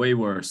it was way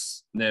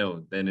worse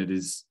now than it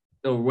is,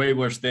 no, way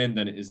worse then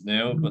than it is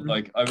now. But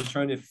like I was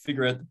trying to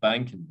figure out the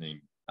banking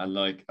thing and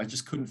like I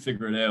just couldn't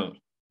figure it out.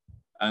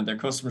 And their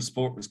customer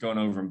support was going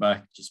over and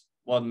back, just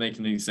wasn't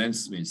making any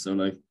sense to me. So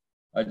like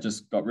I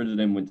just got rid of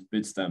them, went to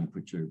Bitstamp,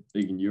 which are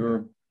big in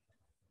Europe.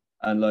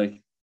 And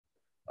like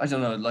I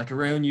don't know, like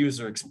around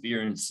user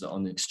experience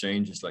on the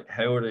exchanges, like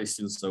how are they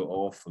still so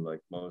awful?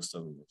 Like most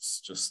of them, it's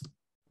just,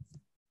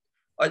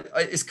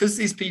 it's because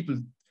these people,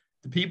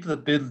 the people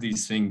that build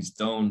these things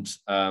don't,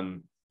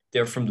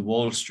 they're from the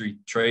Wall Street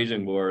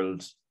trading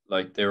world.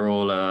 Like they're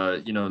all,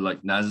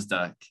 like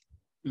NASDAQ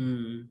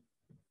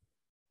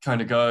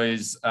kind of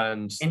guys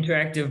and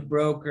interactive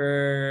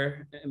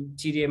broker,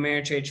 TD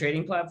Ameritrade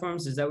trading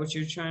platforms. Is that what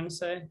you're trying to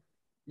say?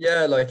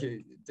 yeah, like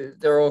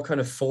they're all kind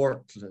of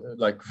forked,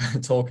 like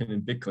talking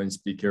in Bitcoin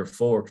speak here,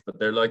 forked, but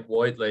they're like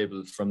white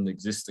labeled from the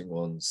existing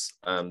ones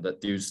that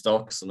do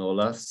stocks and all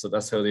that. So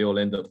that's how they all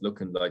end up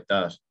looking like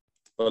that.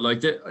 But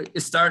like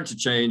it's starting to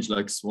change.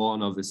 Like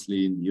Swan,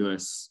 obviously in the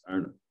US,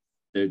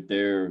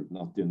 they're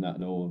not doing that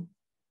at all.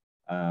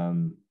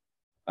 And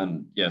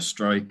yeah,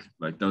 Strike,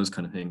 like those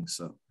kind of things.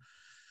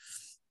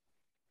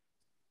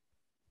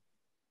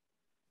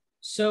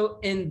 So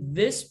in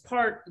this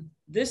part,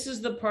 this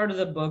is the part of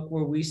the book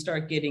where we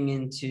start getting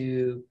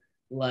into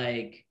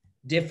like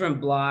different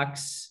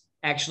blocks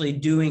actually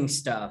doing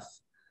stuff,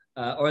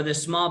 or the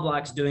small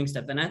blocks doing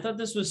stuff. And I thought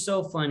this was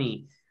so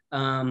funny.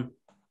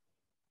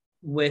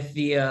 With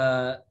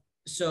the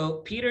so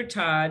Peter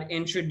Todd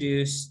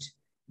introduced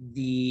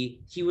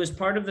he was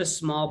part of the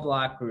small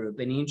block group,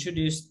 and he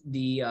introduced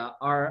the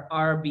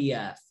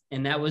RBF,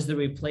 and that was the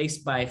replace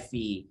by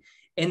fee.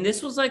 And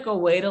this was like a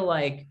way to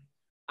like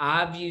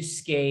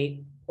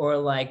obfuscate or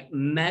like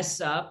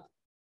mess up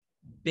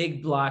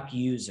big block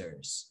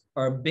users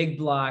or big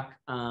block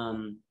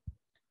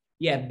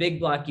big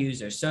block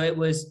users. So it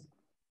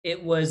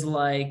was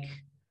like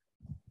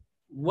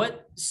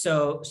what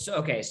so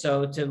okay,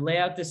 so to lay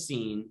out the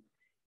scene,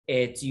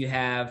 it's you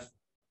have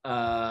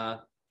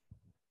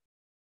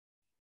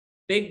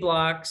big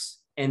blocks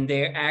and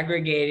they're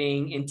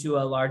aggregating into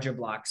a larger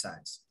block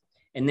size,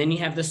 and then you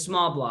have the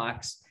small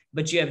blocks,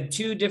 but you have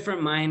two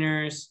different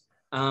miners,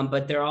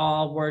 but they're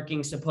all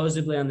working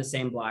supposedly on the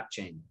same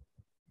blockchain.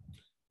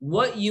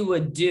 What you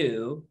would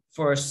do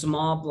for a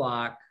small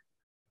block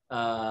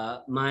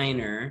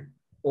miner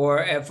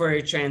or for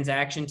a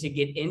transaction to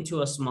get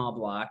into a small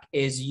block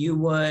is you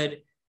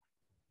would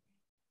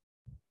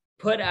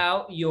put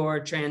out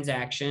your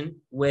transaction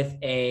with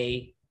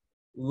a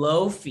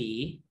low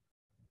fee,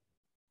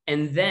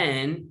 and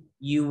then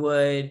you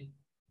would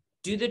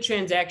do the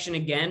transaction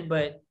again,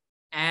 but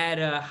add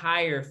a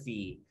higher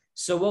fee.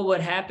 So what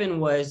would happen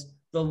was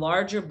the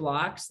larger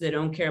blocks that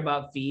don't care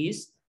about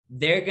fees,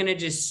 they're going to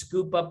just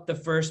scoop up the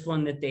first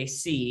one that they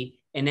see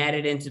and add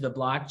it into the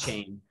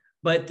blockchain.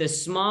 But the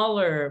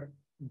smaller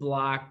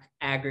block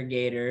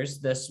aggregators,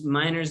 the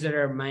miners that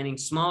are mining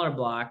smaller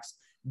blocks,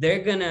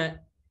 they're going to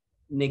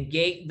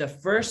negate the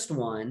first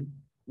one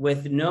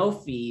with no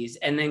fees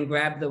and then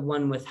grab the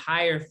one with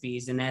higher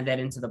fees and add that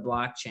into the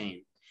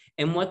blockchain.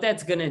 And what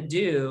that's going to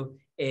do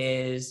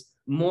is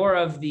more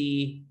of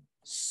the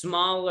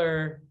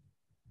smaller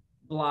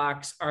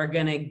blocks are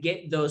going to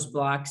get those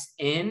blocks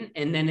in,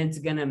 and then it's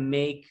going to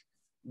make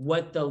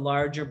what the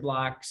larger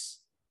blocks,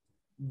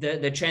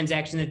 the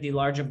transaction that the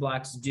larger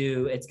blocks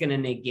do, it's going to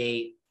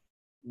negate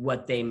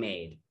what they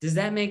made. Does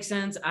that make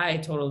sense? I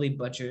totally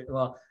butchered.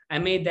 Well, I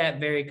made that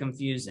very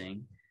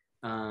confusing.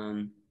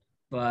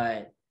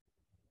 But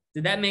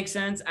did that make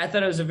sense? I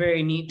thought it was a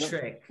very neat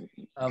trick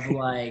of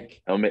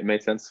like. Oh, it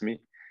made sense to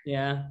me.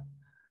 Yeah.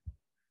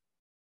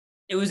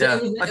 It was a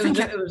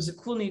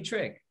cool, neat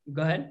trick.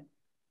 Go ahead.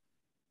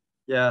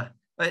 Yeah.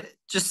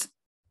 Is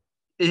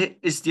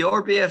the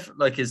RBF,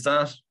 like, is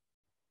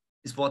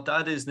what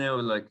that is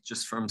now, like,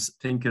 just from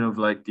thinking of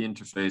like the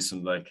interface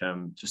and like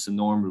just a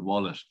normal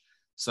wallet.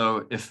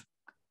 So if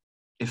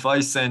I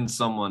send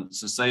someone,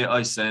 so say if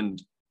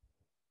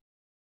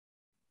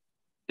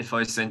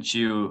I sent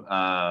you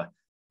a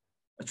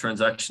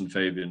transaction,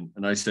 Fabian,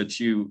 and I said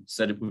you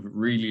set it with a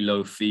really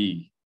low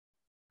fee,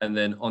 and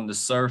then on the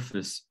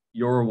surface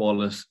your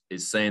wallet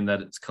is saying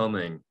that it's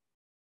coming,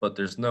 but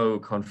there's no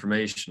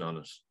confirmation on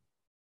it,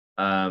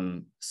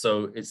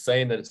 So it's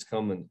saying that it's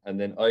coming, and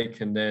then I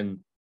can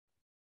then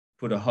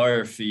put a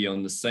higher fee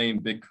on the same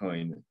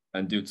Bitcoin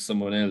and do it to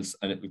someone else,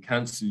 and it will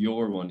cancel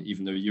your one,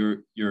 even though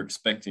you're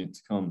expecting it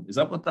to come. Is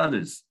that what that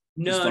is?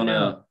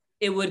 No.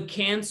 It would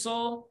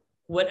cancel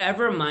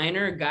whatever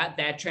miner got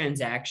that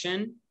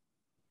transaction.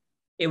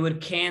 It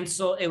would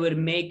cancel. It would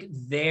make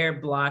their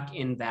block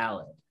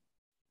invalid.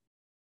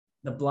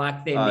 The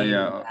block they made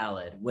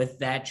invalid with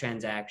that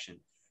transaction.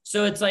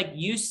 So it's like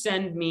you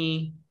send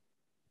me.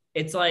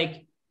 It's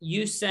like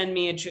you send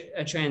me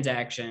a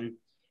transaction,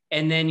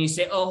 and then you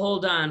say, "Oh,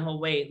 hold on,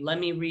 wait, let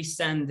me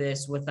resend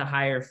this with a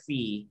higher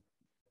fee."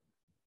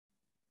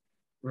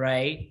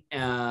 Right?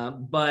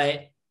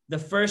 But the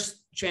first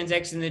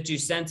transaction that you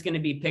sent is going to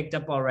be picked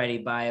up already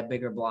by a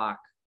bigger block.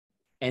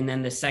 And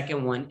then the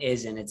second one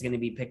isn't. It's going to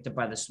be picked up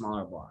by the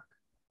smaller block.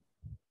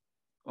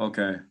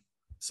 Okay.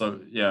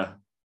 So, yeah.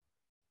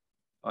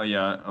 Oh,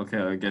 yeah. Okay,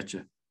 I get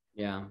you.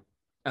 Yeah.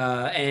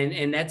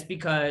 And that's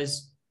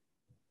because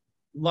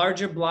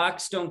larger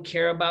blocks don't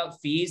care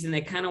about fees, and they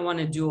kind of want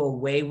to do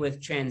away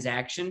with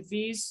transaction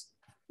fees.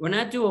 We're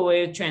not do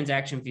away with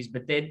transaction fees,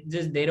 but they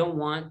don't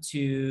want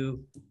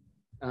to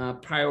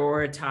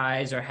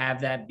prioritize or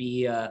have that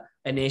be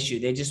an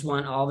issue. They just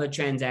want all the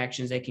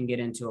transactions they can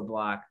get into a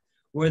block.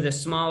 Where the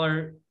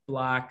smaller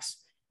blocks,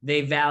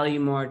 they value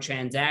more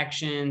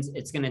transactions.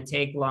 It's going to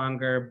take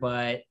longer,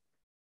 but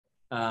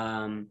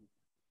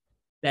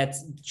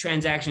that's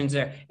transactions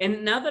there.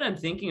 And now that I'm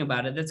thinking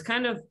about it, that's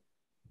kind of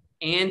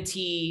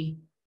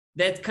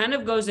that kind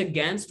of goes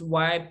against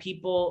why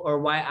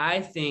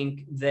I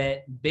think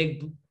that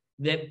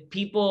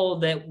people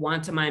that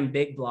want to mine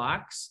big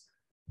blocks,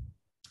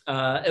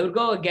 it would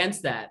go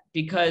against that,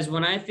 because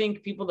when I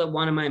think people that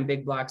want to mine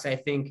big blocks, I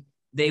think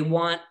they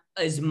want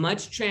as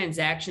much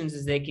transactions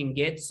as they can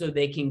get so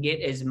they can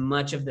get as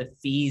much of the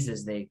fees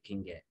as they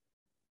can get,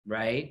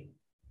 right?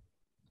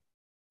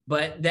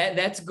 But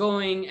that's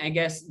going, I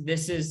guess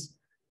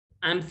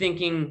I'm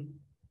thinking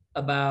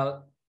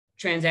about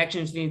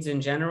transaction fees in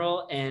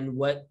general, and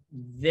what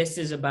this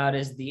is about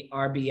is the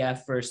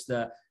RBF versus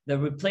the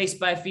replaced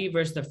by fee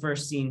versus the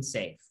first seen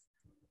safe.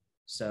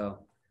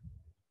 So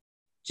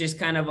just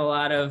kind of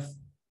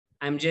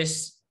I'm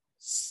just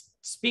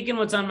speaking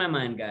what's on my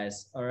mind,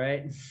 guys. All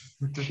right.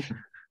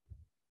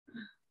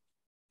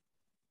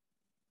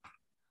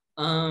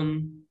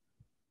 And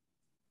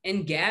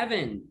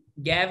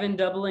Gavin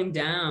doubling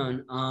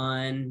down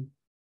on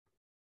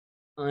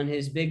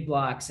his big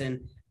blocks,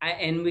 and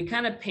we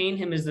kind of paint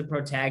him as the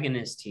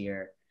protagonist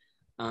here.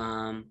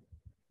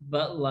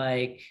 But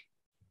like,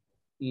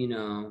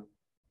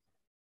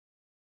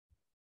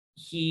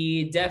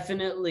 he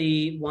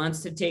definitely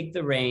wants to take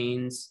the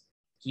reins.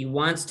 He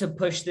wants to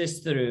push this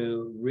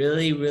through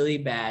really, really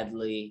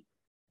badly.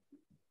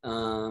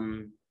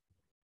 And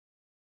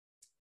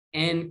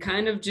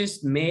kind of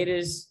just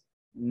made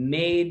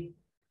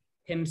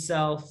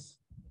himself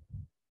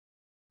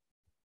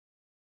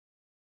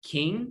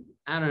king.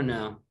 I don't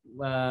know.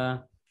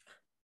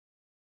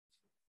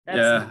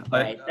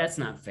 That's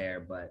not fair,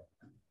 but.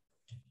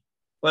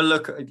 Well,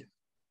 look,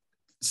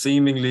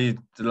 seemingly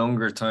the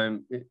longer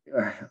time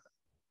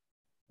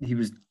he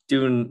was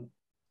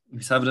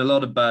having a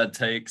lot of bad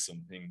takes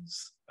on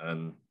things,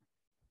 and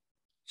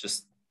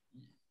just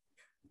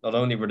not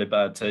only were they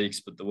bad takes,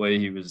 but the way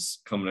he was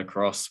coming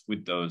across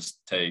with those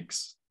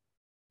takes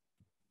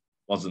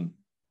wasn't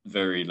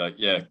very like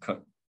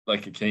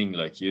a king,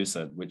 like you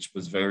said, which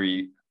was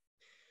very.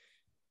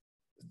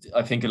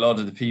 I think a lot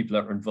of the people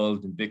that were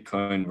involved in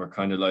Bitcoin were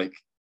kind of like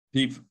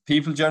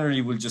people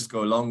generally will just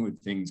go along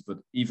with things, but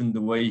even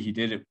the way he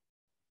did it,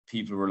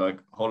 people were like,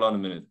 hold on a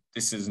minute,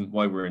 this isn't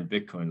why we're in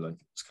Bitcoin. Like,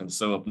 it's kind of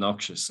so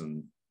obnoxious.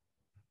 And,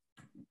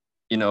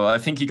 I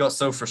think he got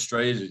so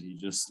frustrated, he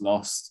just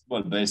lost,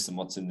 well, based on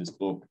what's in this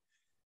book.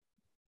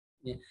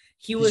 Yeah.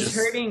 He was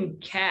hurting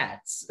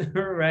cats,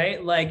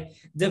 right? Like,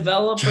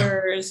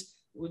 developers,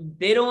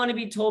 they don't want to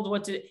be told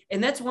what to,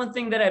 and that's one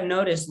thing that I've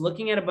noticed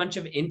looking at a bunch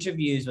of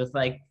interviews with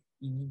like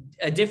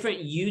a different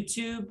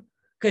YouTube,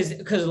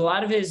 because a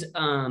lot of his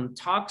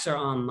talks are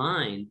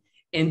online,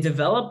 and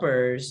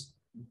developers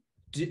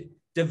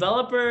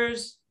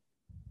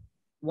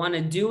want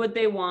to do what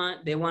they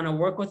want. They want to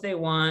work what they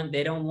want.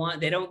 They don't want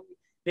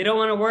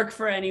to work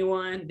for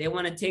anyone. They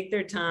want to take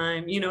their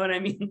time. You know what I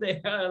mean? They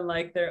are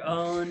like their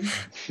own.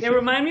 They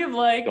remind me of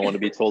like. Don't want to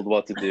be told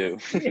what to do.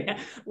 Yeah,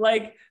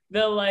 like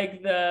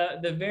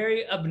the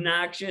very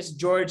obnoxious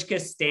George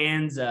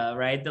Costanza,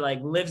 right? That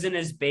like lives in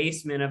his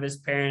basement of his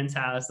parents'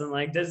 house and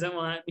like doesn't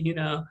want,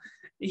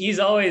 he's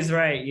always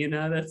right.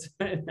 That's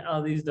what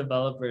all these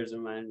developers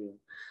remind me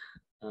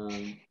of.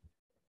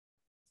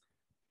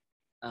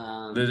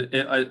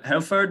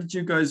 How far did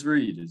you guys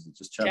read? Is it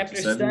just chapter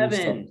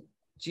 7?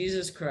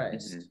 Jesus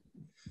Christ.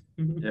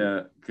 Mm-hmm.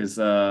 Yeah, because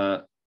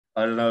I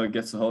don't know, it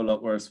gets a whole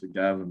lot worse with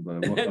Gavin,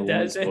 but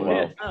does it?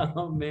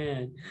 Oh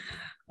man.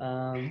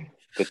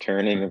 The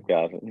turning of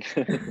Gavin.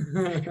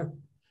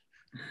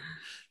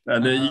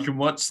 And then you can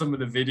watch some of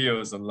the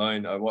videos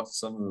online. I watched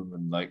some of them,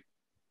 and like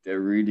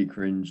they're really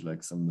cringe,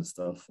 like some of the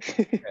stuff.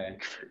 Okay.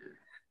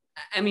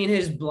 I mean,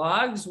 his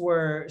blogs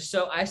were,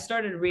 so I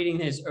started reading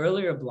his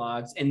earlier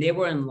blogs and they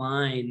were in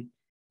line.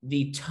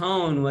 The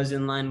tone was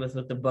in line with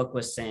what the book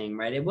was saying,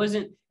 right? It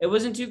wasn't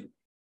too,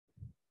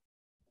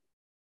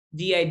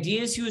 the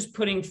ideas he was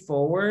putting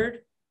forward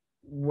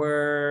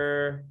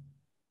were,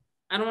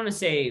 I don't want to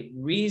say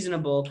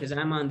reasonable because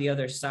I'm on the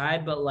other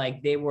side, but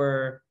like they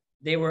were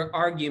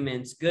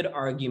arguments, good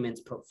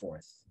arguments put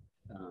forth.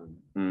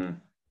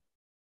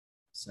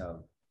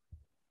 So,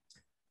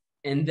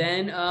 and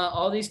then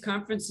all these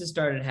conferences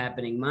started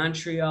happening: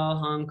 Montreal,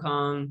 Hong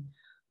Kong,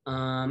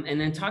 and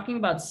then talking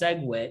about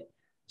SegWit.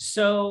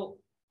 So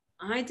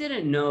I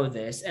didn't know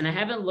this, and I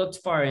haven't looked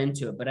far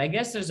into it, but I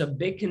guess there's a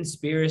big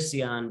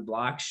conspiracy on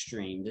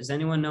Blockstream. Does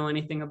anyone know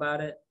anything about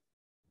it?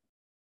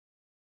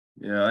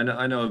 Yeah,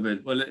 I know a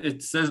bit. Well,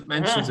 it says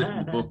mentions it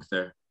in the book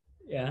there.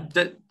 Yeah.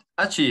 That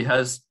actually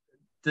has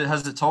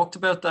it talked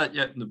about that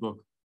yet in the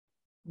book?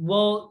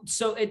 Well,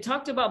 so it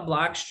talked about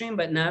Blockstream,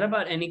 but not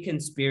about any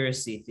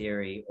conspiracy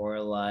theory or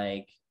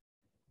like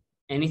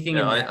anything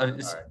in that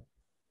regard.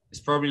 It's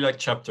probably like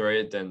chapter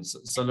 8 then.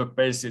 So look,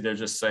 basically they're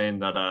just saying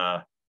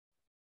that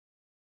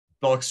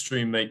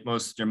Blockstream make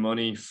most of their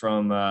money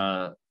from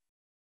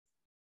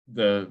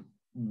the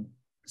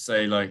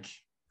say like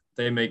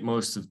they make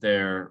most of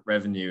their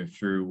revenue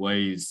through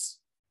ways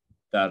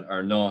that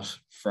are not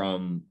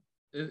from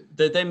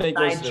they make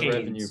Side most of their chains.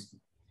 revenue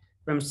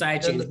From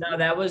side chains. No,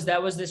 that was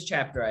this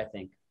chapter, I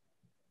think.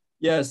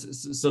 Yes,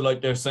 so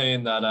like they're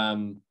saying that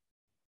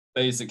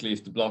basically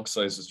if the block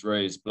size is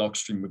raised,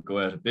 Blockstream would go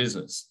out of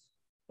business.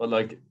 But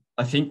like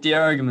I think the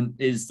argument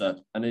is that,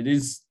 and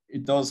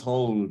it does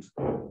hold,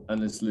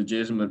 and it's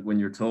legitimate when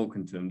you're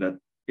talking to them, that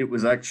it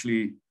was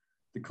actually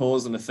the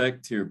cause and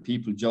effect here.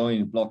 People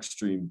joined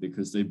Blockstream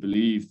because they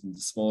believed in the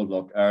small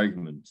block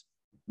argument,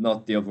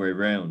 not the other way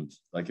around.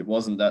 Like it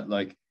wasn't that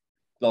like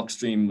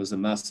Blockstream was a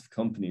massive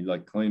company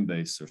like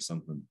Coinbase or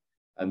something,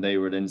 and they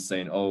were then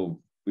saying, "Oh,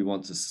 we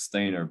want to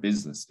sustain our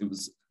business." It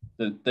was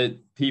that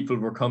people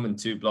were coming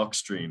to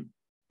Blockstream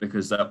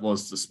because that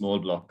was the small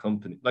block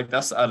company. Like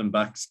that's Adam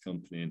Back's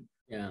company.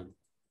 Yeah.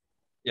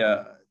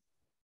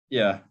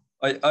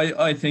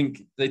 I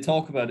think they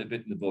talk about it a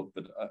bit in the book,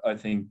 but I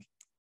think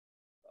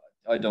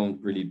I don't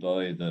really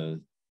buy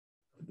the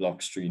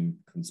Blockstream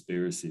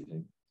conspiracy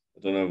thing. I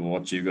don't know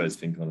what you guys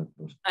think on it,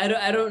 but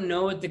I don't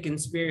know what the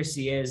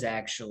conspiracy is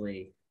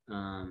actually.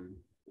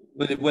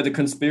 Well, the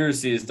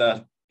conspiracy is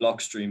that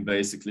Blockstream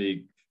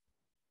basically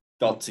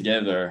got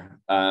together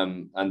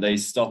and they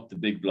stopped the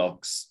big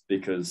blocks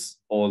because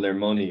all their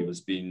money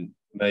was being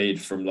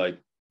made from like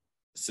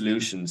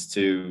solutions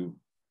to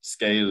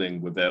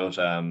scaling without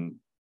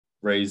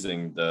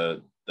raising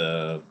the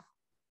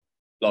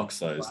block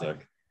size. Wow.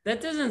 Like That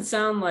doesn't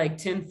sound like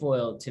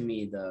tinfoil to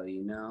me, though.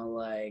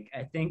 Like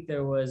I think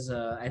there's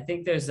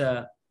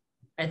a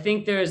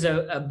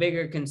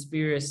bigger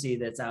conspiracy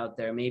that's out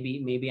there.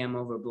 Maybe I'm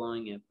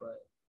overblowing it, but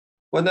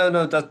well,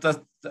 no,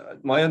 that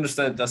my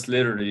understanding that's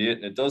literally it.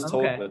 And it does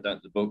talk okay. about that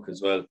in the book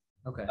as well.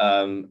 Okay.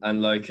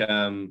 And like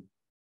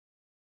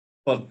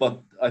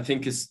but I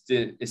think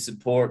it's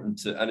important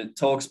to, and it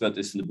talks about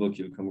this in the book.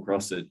 You'll come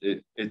across it.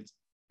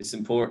 It's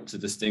important to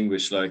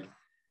distinguish like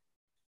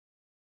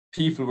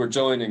people were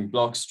joining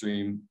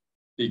Blockstream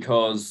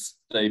because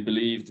they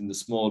believed in the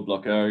small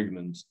block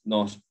argument,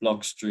 not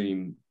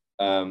Blockstream.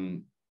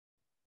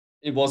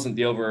 It wasn't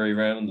the other way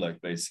around.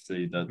 Like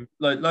basically that,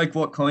 like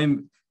what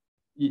coin,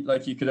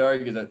 like you could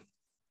argue that,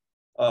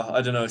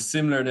 I don't know,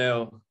 similar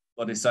now,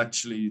 but it's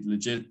actually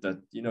legit that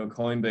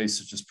Coinbase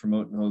is just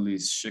promoting all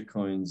these shit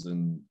coins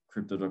and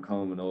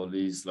Crypto.com and all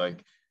these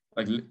like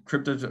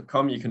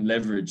Crypto.com. You can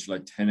leverage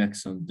like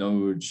 10x on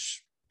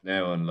Doge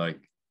now and like.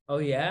 Oh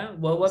yeah,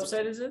 what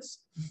website is this?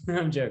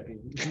 I'm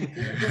joking.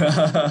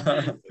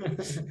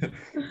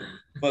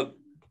 but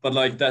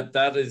like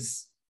that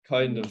is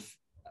kind of,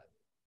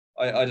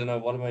 I don't know,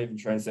 what am I even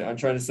trying to say? I'm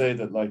trying to say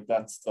that like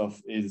that stuff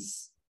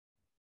is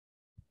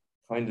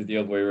kind of the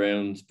other way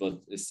around, but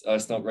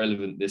it's not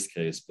relevant in this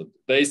case. But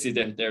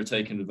basically they're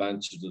taking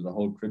advantage of the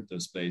whole crypto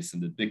space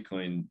and the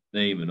Bitcoin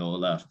name and all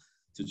that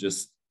to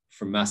just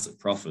for massive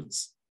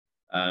profits.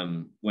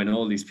 When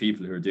all these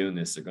people who are doing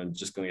this are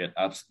just going to get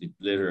absolutely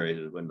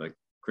obliterated when like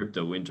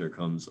crypto winter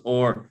comes,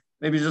 or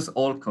maybe just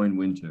altcoin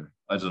winter.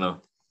 I don't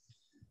know.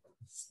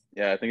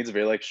 Yeah, I think it's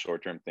very like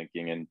short-term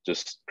thinking and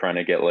just trying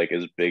to get like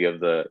as big of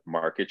the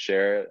market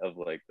share of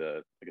like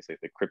the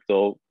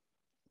crypto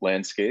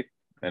landscape.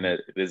 And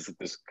it is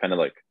this kind of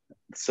like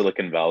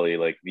Silicon Valley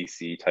like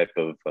VC type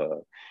of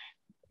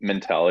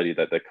mentality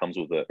that comes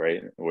with it,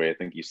 right? Where I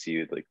think you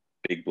see like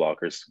big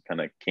blockers kind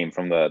of came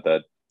from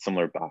that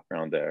similar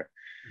background there.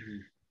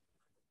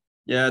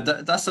 Yeah,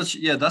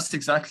 that's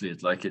exactly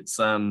it. Like it's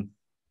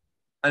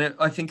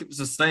I think it was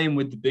the same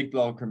with the big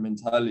blocker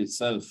mentality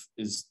itself.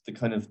 Is the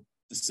kind of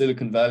the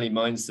Silicon Valley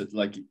mindset,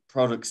 like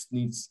products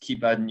needs to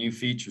keep adding new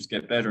features,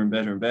 get better and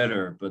better and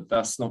better. But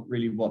that's not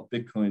really what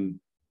Bitcoin.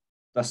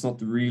 That's not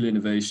the real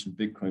innovation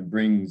Bitcoin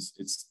brings.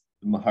 It's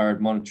the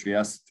hard monetary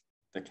asset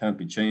that can't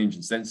be changed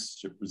and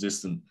censorship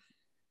resistant.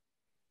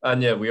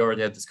 And yeah, we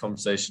already had this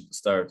conversation at the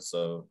start.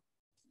 So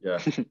Yeah,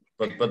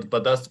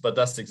 but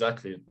that's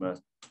exactly it,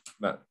 Max.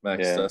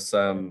 Yeah.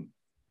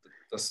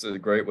 That's a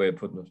great way of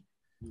putting it.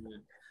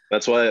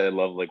 That's why I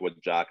love like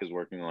what Jack is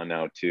working on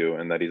now too,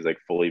 and that he's like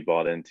fully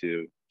bought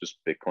into just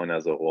Bitcoin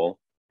as a whole.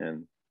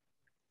 And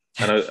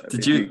I know Did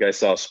if you you? guys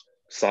saw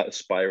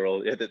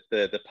Spiral, yeah,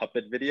 the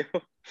puppet video.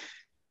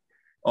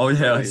 Oh Is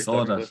that yeah, what I you're saw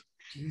talking that. about?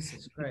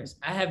 Jesus Christ.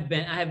 I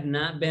have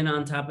not been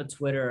on top of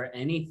Twitter or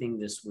anything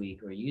this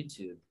week or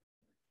YouTube.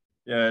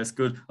 Yeah, it's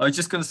good. I was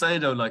just gonna say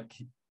though, like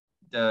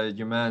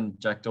your man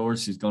Jack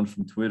Dorsey's gone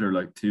from Twitter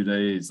like 2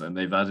 days, and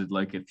they've added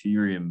like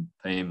Ethereum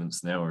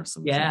payments now or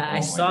something. Yeah, Oh I my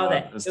saw God.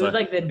 that. It's It was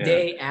like the Yeah.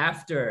 day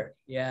after.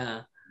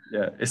 Yeah.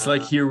 yeah, it's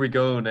like here we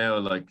go now.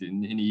 Like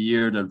in a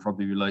year, there'll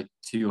probably be like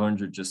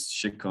 200 just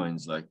shit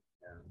coins like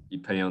you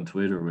pay on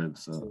Twitter with.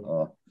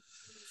 So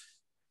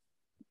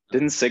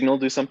Didn't Signal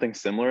do something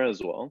similar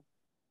as well?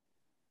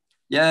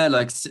 yeah,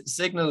 like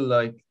Signal,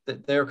 like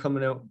they're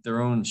coming out with their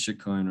own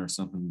shitcoin or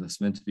something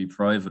that's meant to be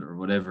private or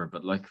whatever.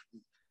 But like,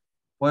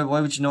 why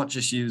would you not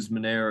just use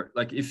Monero?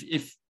 Like,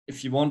 if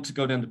you want to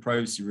go down the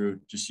privacy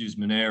route, just use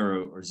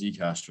Monero or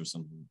Zcash or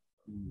something,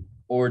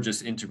 or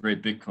just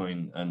integrate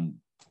Bitcoin and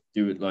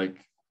do it like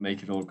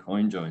make it all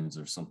coin joins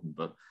or something.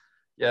 But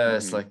yeah,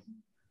 it's like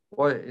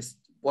what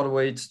a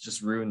way to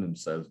just ruin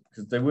themselves,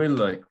 because they will,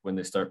 like when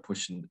they start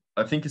pushing.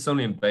 I think it's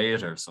only in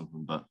beta or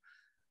something, but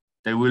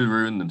they will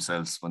ruin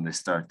themselves when they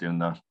start doing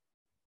that.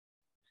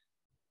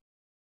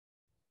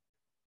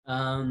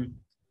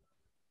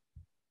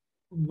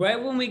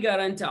 Right when we got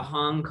into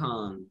Hong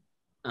Kong,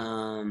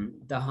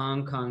 the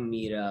Hong Kong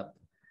meetup,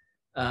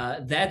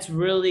 that's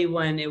really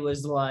when it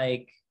was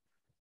like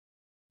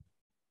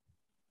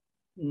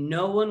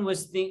no one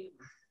was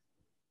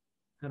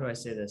how do I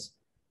say this?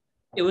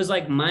 It was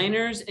like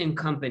miners and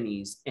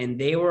companies, and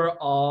they were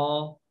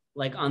all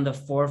like on the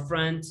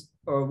forefront,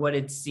 or what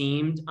it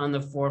seemed on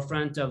the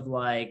forefront of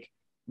like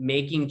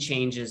making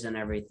changes and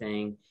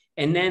everything.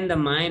 And then the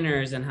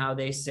miners and how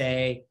they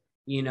say,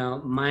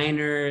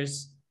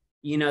 miners,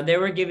 they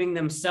were giving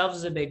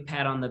themselves a big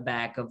pat on the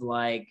back of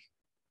like,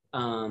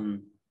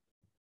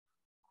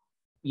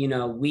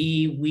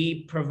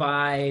 we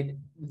provide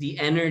the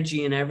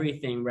energy and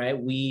everything, right?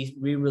 We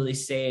really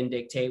say and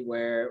dictate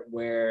where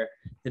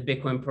the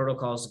Bitcoin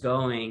protocol is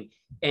going.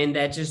 And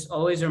that just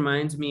always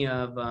reminds me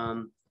of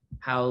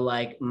how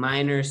like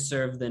miners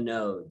serve the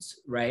nodes,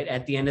 right?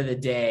 At the end of the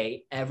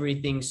day,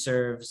 everything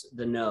serves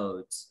the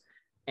nodes.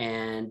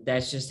 And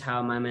that's just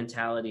how my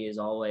mentality is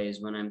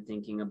always when I'm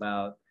thinking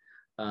about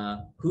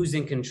who's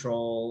in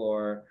control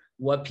or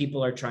what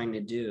people are trying to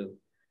do.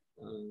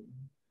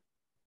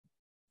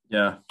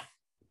 Yeah.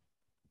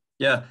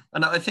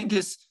 And I think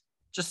it's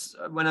just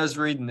when I was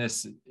reading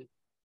this,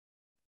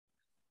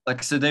 like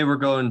I said, they were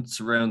going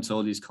around to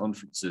all these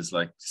conferences,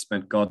 like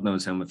spent God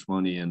knows how much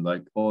money, and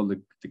like all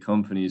the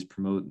companies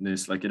promoting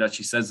this. Like it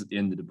actually says at the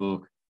end of the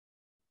book,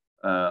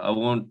 I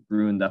won't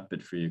ruin that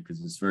bit for you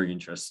because it's very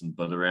interesting,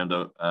 but around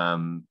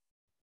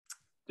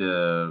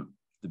the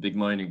big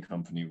mining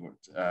company,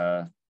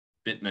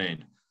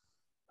 Bitmain,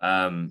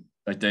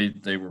 like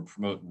they were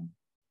promoting,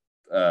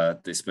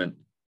 they spent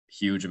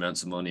huge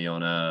amounts of money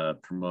on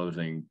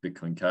promoting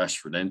Bitcoin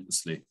Cash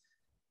relentlessly.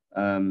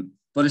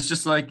 But it's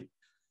just like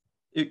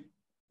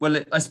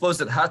I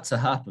suppose it had to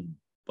happen,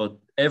 but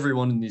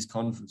everyone in these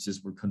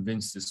conferences were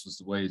convinced this was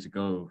the way to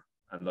go,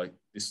 and like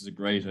this is a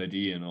great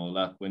idea and all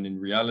that, when in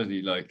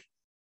reality, like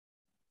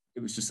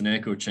it was just an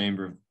echo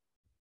chamber of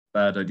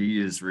bad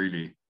ideas,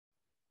 really.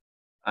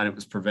 And it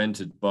was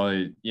prevented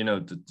by,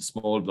 the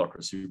small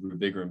blockers who grew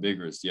bigger and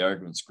bigger as the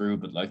arguments grew.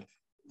 But like,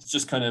 it's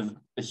just kind of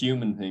a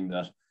human thing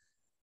that,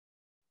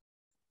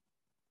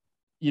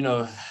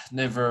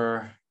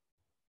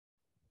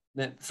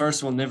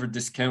 first of all, never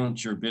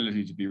discount your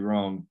ability to be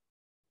wrong,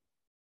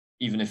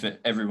 even if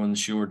everyone's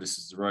sure this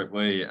is the right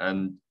way.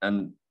 And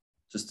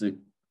just to,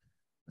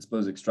 I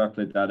suppose,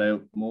 extrapolate that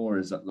out more,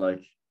 is that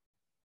like,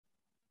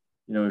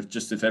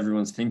 if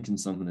everyone's thinking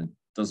something, it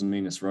doesn't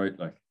mean it's right.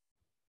 Like,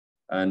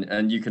 and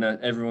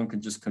everyone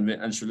can just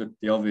convince. And sure, look,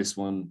 the obvious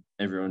one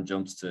everyone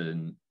jumps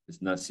to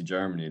is Nazi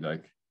Germany,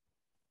 like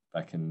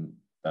back in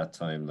that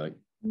time, like.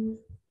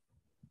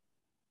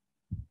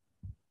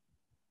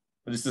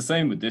 But it's the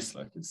same with this.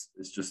 Like, it's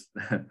just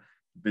a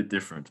bit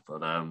different,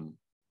 but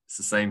it's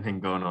the same thing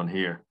going on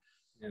here.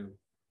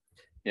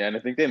 Yeah, and I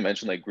think they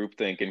mentioned like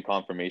groupthink and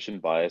confirmation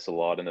bias a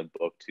lot in the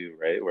book too,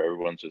 right? Where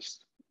everyone's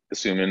just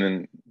assuming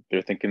and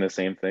they're thinking the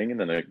same thing, and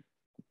then it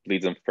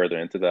leads them further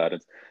into that.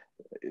 It's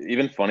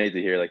even funny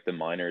to hear like the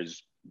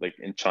miners like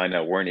in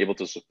China weren't able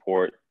to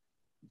support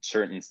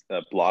certain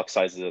block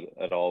sizes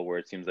at all, where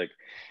it seems like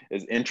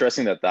it's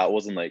interesting that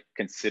wasn't like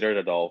considered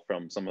at all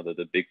from some of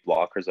the big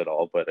blockers at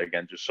all. But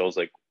again, just shows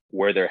like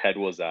where their head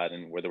was at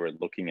and where they were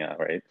looking at,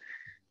 right?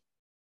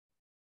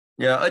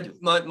 Yeah,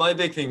 my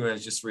big thing when I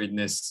was just reading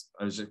this,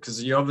 I was just,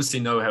 because you obviously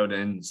know how it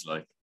ends,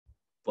 like,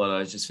 but I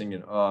was just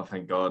thinking, oh,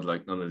 thank God,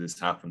 like none of this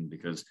happened,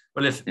 because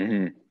if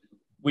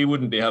we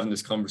wouldn't be having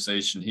this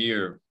conversation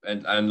here,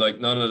 and like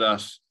none of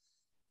that,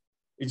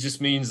 it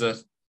just means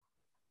that,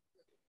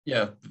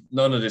 yeah,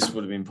 none of this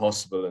would have been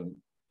possible. And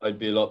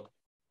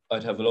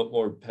I'd have a lot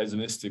more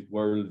pessimistic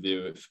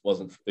worldview if it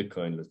wasn't for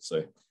Bitcoin, let's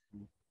say.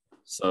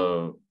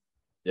 So,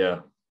 yeah.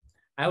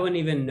 I wouldn't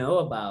even know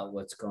about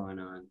what's going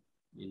on,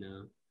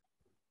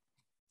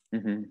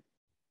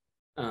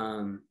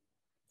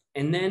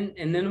 And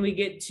then we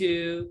get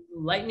to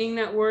Lightning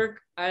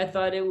Network. I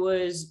thought it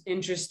was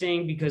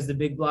interesting because the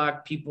big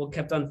block people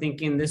kept on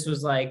thinking this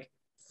was like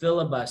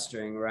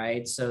filibustering,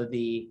 right? So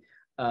the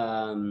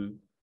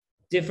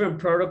different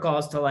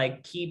protocols to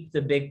like keep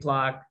the big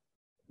block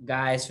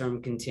guys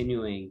from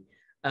continuing.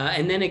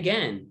 And then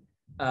again,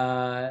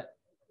 what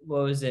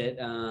was it?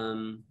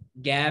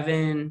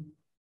 Gavin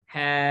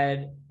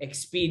had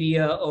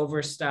Expedia,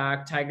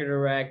 Overstock, Tiger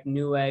Direct,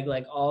 Newegg,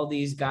 like all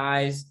these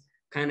guys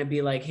kind of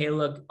be like, hey,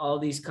 look, all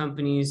these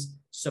companies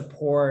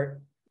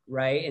support,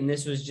 right? And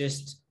this was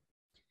just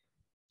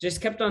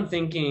kept on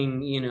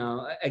thinking,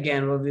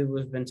 again, what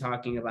we've been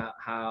talking about,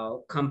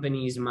 how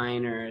companies,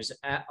 miners,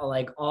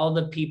 like all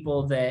the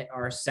people that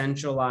are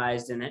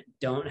centralized and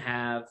don't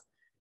have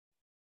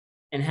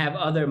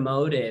other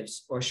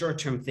motives or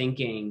short-term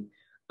thinking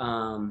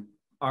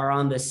are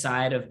on the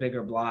side of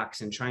bigger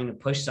blocks and trying to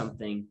push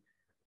something.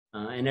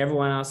 And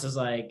everyone else is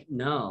like,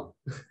 no,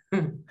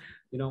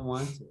 we don't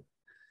want to.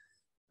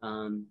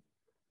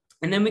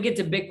 And then we get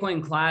to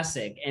Bitcoin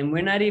Classic, and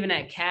we're not even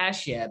at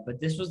cash yet,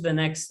 but this was the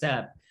next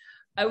step.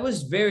 I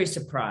was very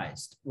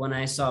surprised when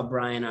I saw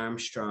Brian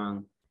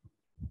Armstrong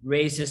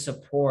raise his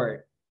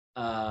support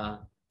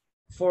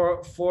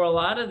for a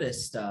lot of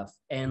this stuff.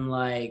 And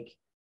like,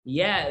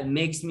 yeah, it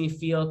makes me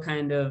feel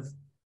kind of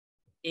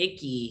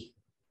icky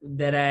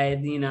that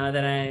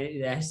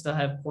I still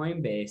have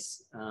Coinbase.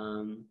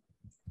 And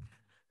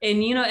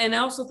I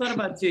also thought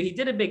about too, he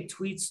did a big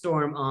tweet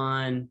storm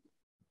on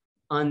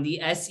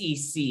the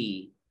SEC,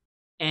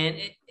 and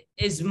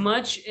as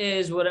much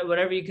as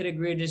whatever you could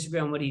agree or disagree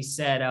on what he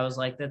said, I was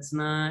like, that's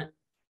not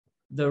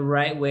the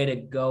right way to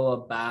go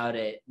about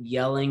it.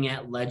 Yelling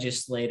at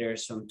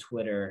legislators from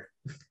Twitter,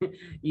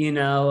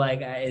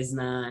 like is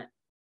not.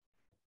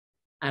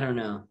 I don't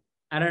know,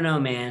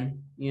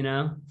 man.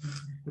 Yeah.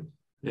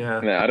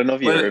 I don't know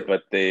if you heard,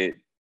 but they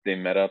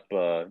met up.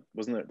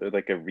 Wasn't there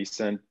like a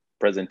recent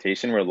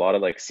presentation where a lot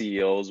of like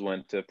CEOs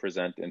went to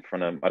present in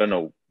front of, I don't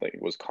know, like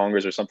it was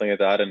Congress or something like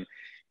that, and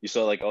you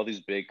saw like all these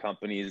big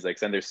companies like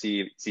send their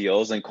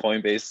CEOs, and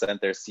Coinbase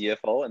sent their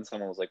CFO, and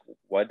someone was like,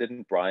 why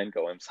didn't Brian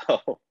go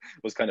himself?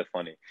 It was kind of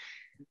funny.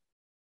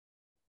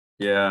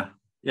 Yeah,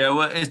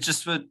 well, it's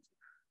just what,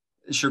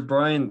 sure,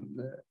 Brian,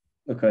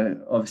 look, I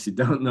obviously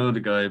don't know the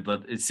guy,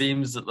 but it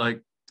seems that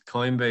like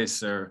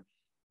Coinbase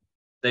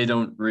they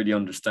don't really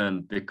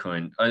understand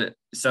Bitcoin. It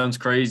sounds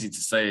crazy to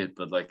say it,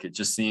 but like it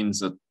just seems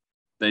that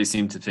they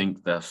seem to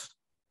think that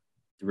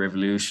the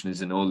revolution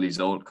is in all these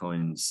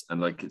altcoins,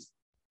 and like it's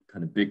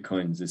kind of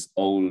Bitcoin's this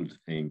old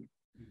thing.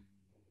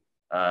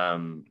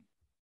 And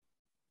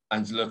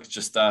look,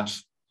 just that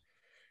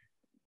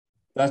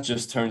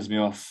just turns me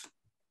off.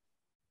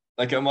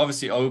 Like I'm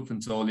obviously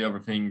open to all the other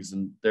things,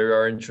 and there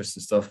are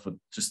interesting stuff, but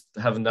just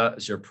having that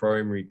as your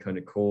primary kind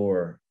of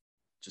core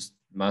just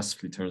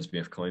massively turns me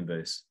off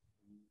Coinbase.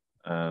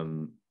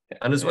 And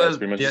as well, it's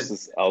pretty much just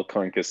this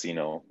altcoin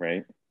casino,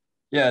 right?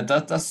 Yeah,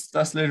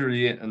 that's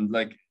literally it. And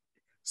like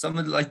some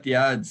of like the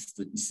ads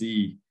that you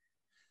see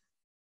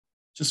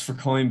just for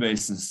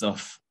Coinbase and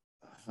stuff,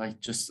 like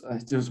just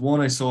there was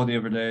one I saw the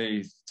other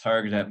day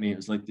targeted at me. It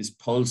was like this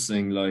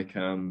pulsing like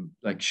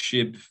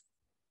SHIB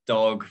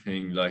dog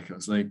thing. Like I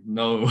was like,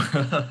 no.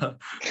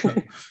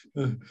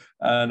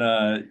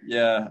 And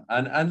yeah,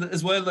 and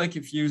as well, like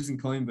if you're using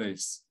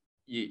Coinbase,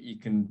 you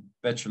can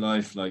bet your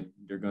life like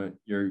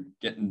you're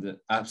getting the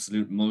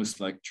absolute most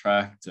like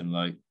tracked, and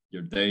like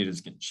your data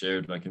is getting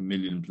shared like a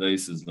million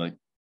places, like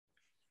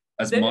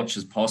as much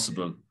as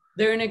possible.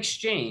 They're an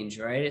exchange,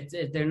 right?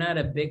 They're not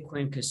a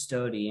Bitcoin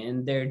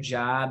custodian. Their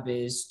job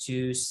is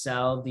to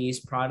sell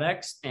these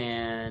products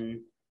and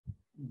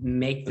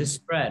make the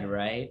spread,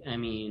 right? I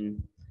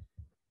mean,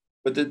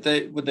 but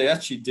they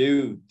actually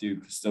do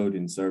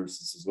custodian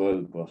services as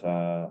well,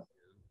 but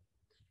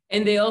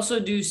and they also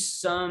do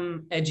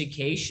some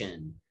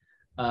education.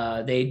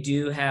 They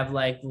do have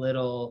like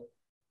little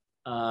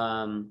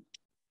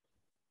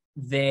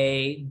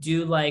they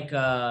do like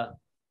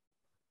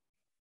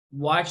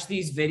watch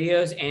these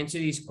videos, answer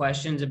these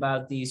questions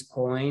about these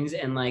coins,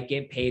 and like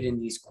get paid in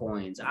these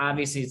coins.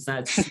 Obviously it's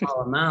not a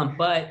small amount,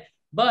 but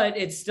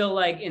it's still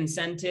like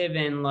incentive,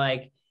 and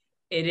like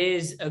it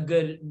is a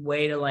good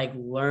way to like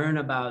learn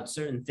about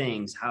certain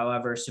things,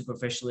 however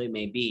superficially it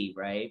may be,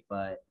 right?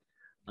 But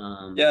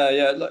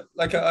yeah,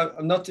 like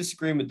I'm not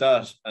disagreeing with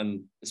that,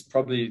 and it's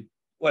probably,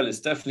 well, it's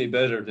definitely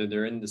better that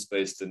they're in the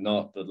space than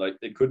not, but like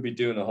they could be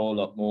doing a whole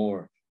lot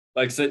more.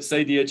 Like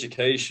say the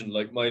education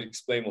like might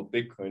explain what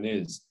Bitcoin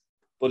is,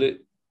 but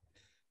it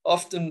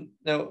often,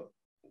 now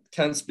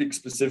can't speak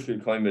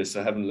specifically Coinbase,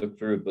 I haven't looked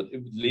through it, but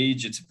it would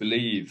lead you to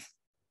believe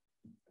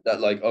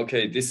that like,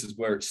 okay, this is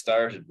where it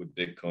started with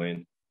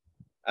Bitcoin,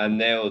 and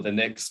now the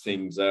next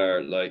things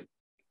are like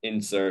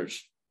insert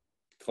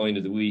coin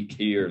of the week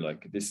here,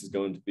 like this is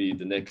going to be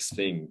the next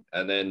thing.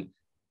 And then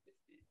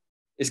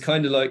it's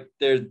kind of like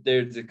they're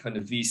the kind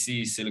of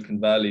VC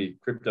Silicon Valley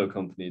crypto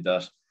company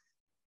that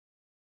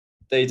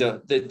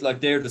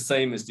they're the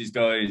same as these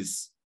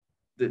guys.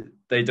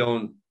 They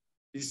don't.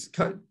 These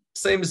kind of,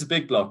 same as the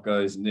big block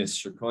guys in this.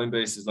 Sure,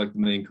 Coinbase is like the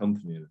main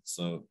company in it.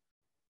 So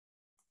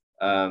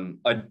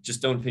I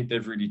just don't think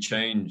they've really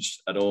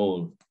changed at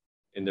all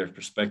in their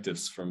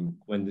perspectives from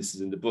when this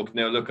is in the book.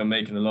 Now, look, I'm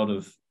making a lot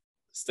of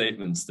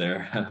statements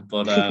there,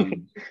 but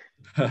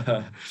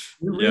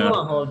we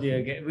won't hold you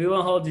again. We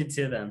won't hold you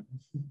to them.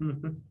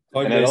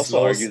 And I'd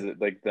also argue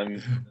that like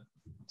them.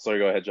 Sorry,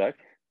 go ahead, Jack.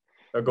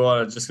 Oh, go on.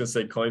 I was just gonna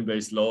say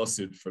Coinbase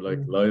lawsuit for like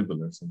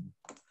libel or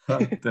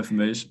something,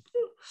 defamation.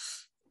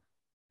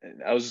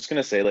 I was just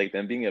gonna say, like,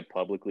 them being a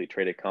publicly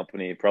traded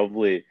company,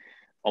 probably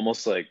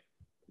almost like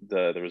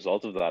the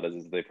result of that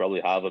is they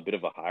probably have a bit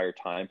of a higher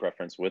time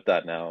preference with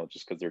that now,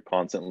 just because they're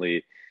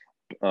constantly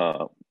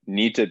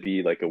need to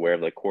be like aware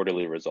of like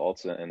quarterly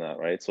results and that,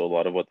 right? So a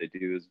lot of what they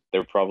do is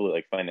they're probably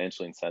like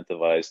financially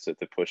incentivized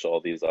to push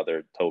all these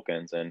other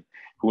tokens, and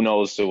who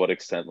knows to what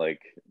extent,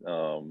 like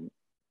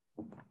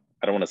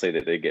I don't want to say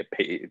that they get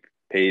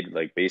paid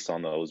like based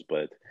on those,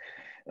 but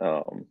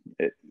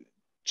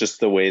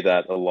just the way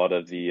that a lot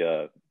of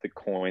the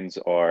coins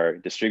are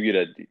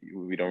distributed,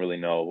 we don't really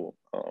know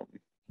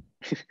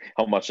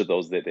how much of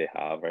those they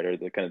have, right? Or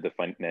the kind of the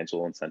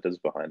financial incentives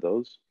behind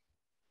those.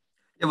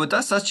 Yeah, but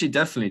that's actually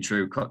definitely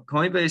true.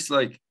 Coinbase,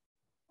 like,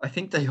 I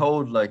think they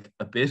hold like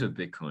a bit of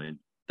Bitcoin.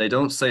 They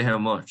don't say how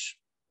much,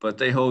 but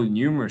they hold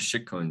numerous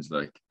shitcoins,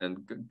 like, and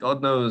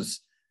God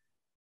knows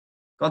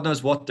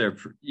what they're,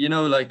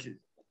 like,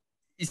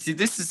 you see,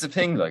 this is the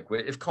thing, like,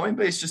 if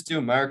Coinbase just do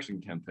a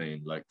marketing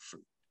campaign, like,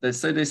 they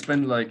say they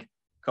spend like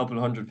a couple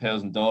of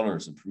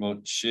 $100,000 and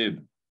promote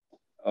SHIB,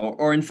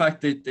 or in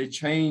fact, they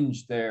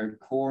change their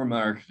core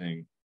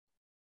marketing.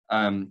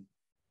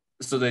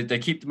 So they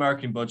keep the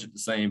marketing budget the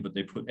same, but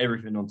they put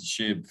everything onto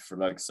SHIB for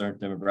like a certain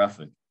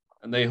demographic,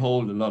 and they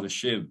hold a lot of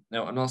SHIB.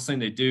 Now, I'm not saying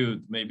they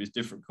do, maybe it's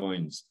different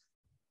coins.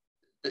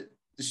 The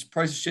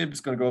price of SHIB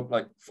is going to go up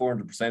like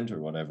 400% or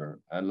whatever.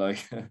 And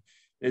like,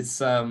 it's,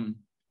 then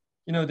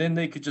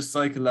they could just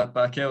cycle that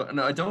back out.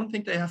 And I don't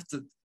think they have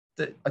to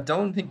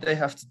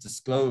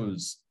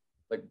disclose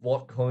like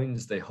what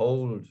coins they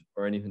hold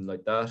or anything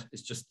like that.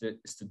 It's just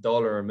it's the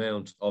dollar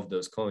amount of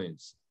those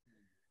coins.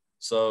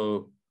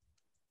 So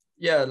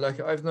yeah, like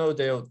I've no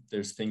doubt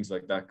there's things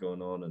like that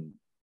going on, and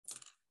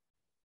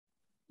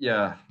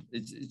yeah,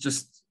 it's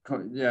just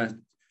Coinbase,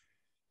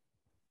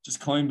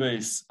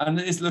 and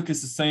it's the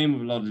same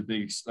with a lot of the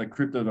big like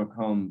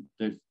Crypto.com.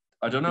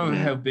 I don't know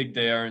how big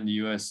they are in the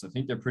US. I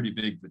think they're pretty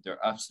big, but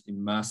they're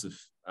absolutely massive.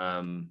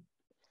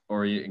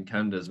 Or in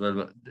Canada as well,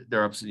 but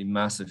they're absolutely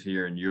massive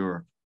here in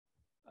Europe.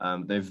 I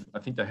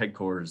think their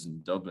headquarters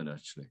in Dublin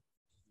actually.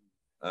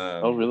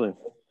 Oh, really?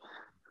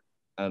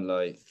 And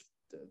like,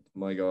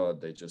 my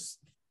God, they just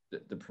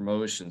the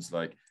promotions,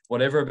 like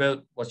whatever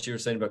about what you were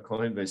saying about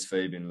Coinbase,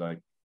 Fabian. Like,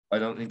 I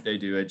don't think they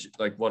do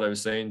like what I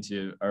was saying to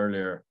you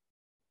earlier.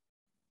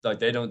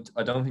 Like I don't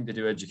think they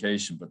do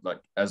education, but like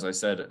as I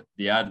said,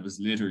 the ad was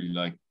literally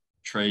like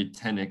trade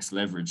 10x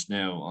leverage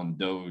now on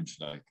Doge,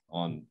 like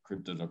on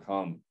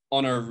Crypto.com,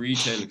 on our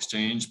retail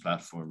exchange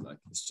platform. Like,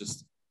 it's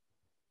just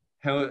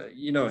how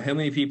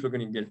many people are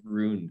going to get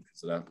ruined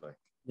because of that. Like,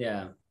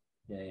 yeah,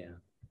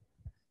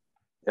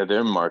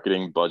 their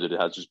marketing budget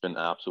has just been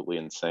absolutely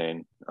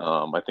insane.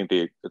 I think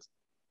I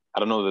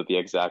don't know the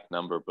exact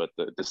number, but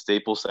the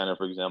Staples Center,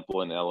 for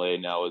example, in LA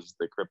now is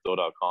the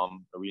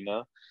Crypto.com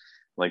arena.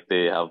 Like,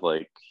 they have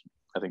like,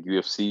 I think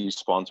UFC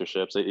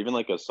sponsorships, even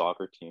like a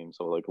soccer team.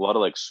 So like a lot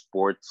of like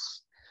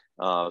sports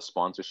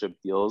sponsorship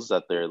deals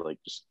that they're like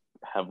just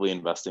heavily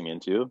investing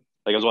into.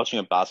 Like, I was watching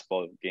a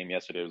basketball game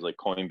yesterday. It was like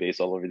Coinbase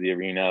all over the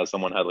arena.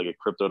 Someone had like a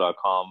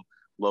Crypto.com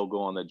logo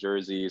on the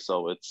jersey.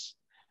 So it's,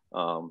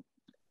 and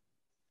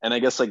I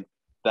guess like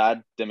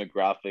that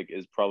demographic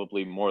is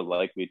probably more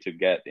likely to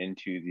get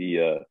into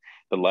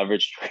the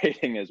leverage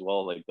trading as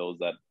well. Like those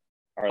that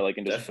are like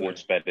into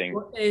sports betting.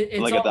 Well,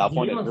 like at that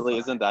point, it really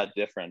isn't that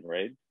different,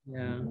 right?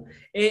 Yeah,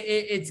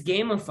 it's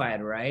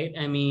gamified, right?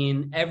 I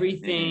mean,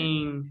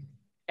 everything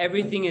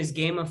is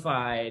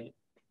gamified.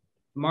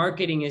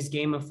 Marketing is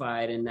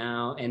gamified,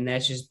 and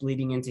that's just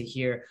bleeding into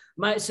here.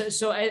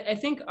 So I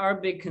think our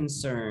big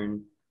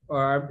concern,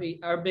 or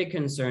our big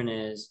concern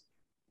is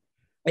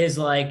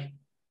like,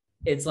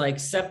 it's like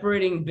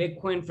separating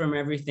Bitcoin from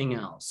everything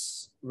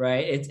else,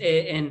 right?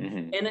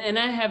 And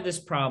I have this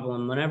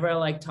problem whenever I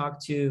like talk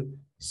to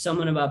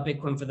someone about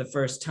Bitcoin for the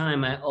first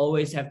time. I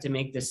always have to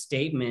make this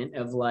statement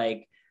of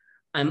like,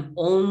 I'm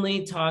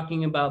only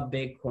talking about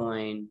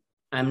Bitcoin.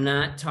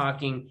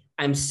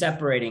 I'm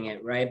separating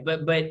it, right?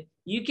 But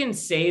you can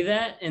say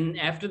that, and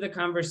after the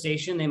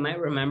conversation, they might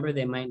remember,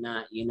 they might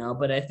not,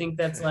 but I think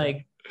that's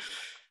like,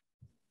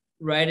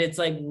 right? It's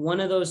like one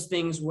of those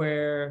things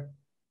where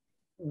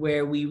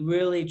we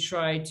really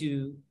try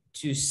to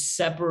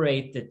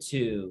separate the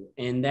two,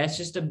 and that's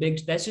just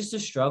a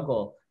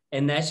struggle,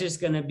 and that's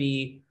just going to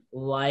be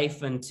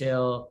life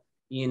until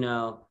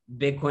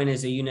Bitcoin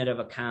is a unit of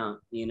account,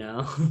 you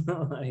know?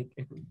 Like,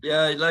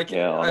 Yeah, like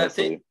Yeah, I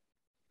honestly. think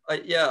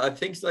I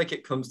think like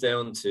it comes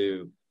down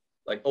to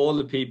like all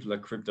the people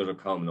at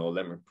crypto.com and all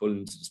them are pulling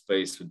into the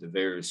space with the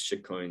various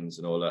shitcoins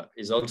and all that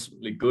is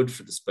ultimately good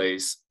for the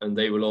space, and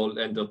they will all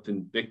end up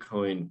in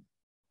Bitcoin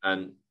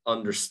and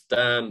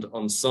understand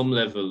on some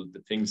level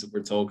the things that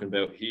we're talking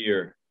about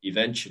here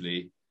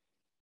eventually.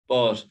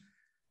 But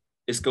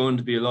it's going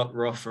to be a lot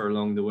rougher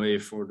along the way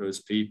for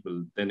those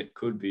people than it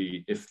could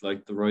be if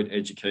like the right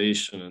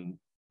education and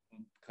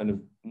kind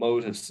of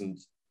motives and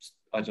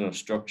I don't know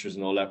structures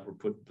and all that were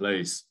put in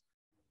place.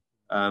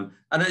 And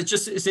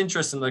it's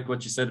interesting like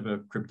what you said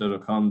about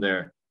crypto.com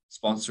there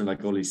sponsoring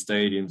like all these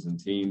stadiums and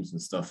teams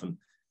and stuff, and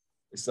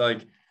it's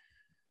like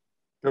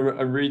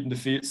I'm reading the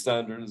fiat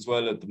standard as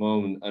well at the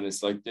moment, and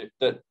it's like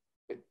that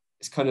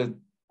it's kind of,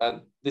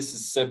 and this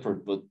is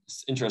separate, but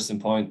it's an interesting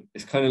point.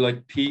 It's kind of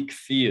like peak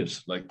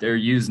fiat, like they're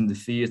using the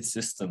fiat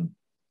system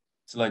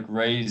to like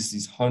raise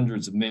these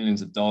hundreds of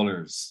millions of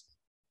dollars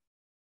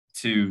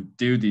to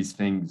do these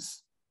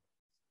things.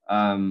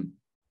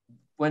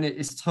 When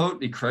it's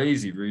totally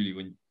crazy, really,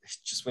 when it's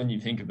just when you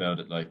think about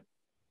it, like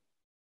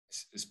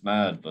it's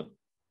mad, but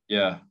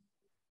yeah,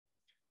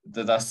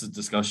 that's the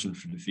discussion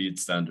for the fiat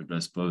standard, I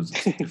suppose.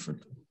 It's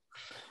different.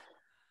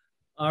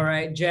 all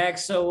right, Jack.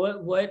 So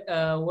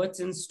what's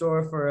in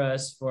store for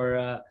us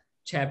for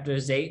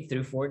chapters 8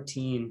 through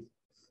 14?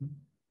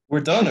 We're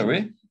done, are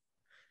we?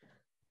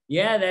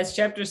 Yeah, that's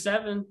chapter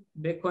 7,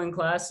 Bitcoin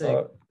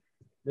Classic.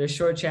 They're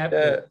short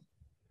chapters.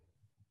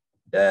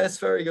 Yeah, it's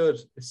very good.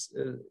 It's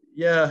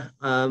yeah,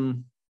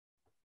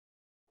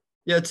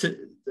 to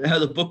how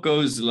the book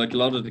goes, like a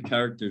lot of the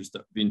characters that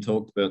have been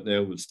talked about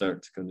now will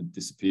start to kind of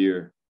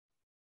disappear.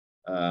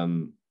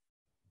 And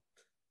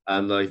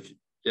like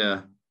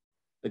yeah,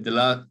 like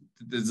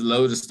there's a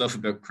load of stuff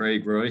about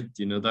Craig Wright.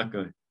 Do you know that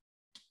guy?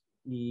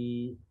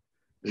 The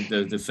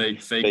fake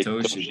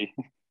Toshi.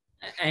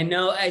 I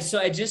know. So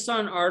I just saw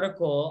an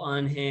article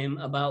on him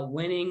about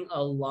winning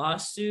a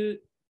lawsuit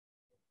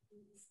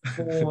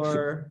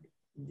for.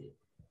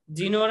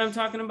 Do you know what I'm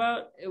talking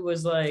about? It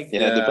was like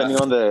depending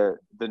on the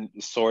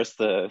source,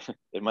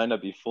 it might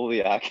not be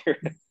fully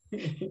accurate.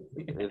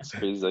 It's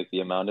crazy, like the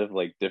amount of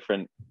like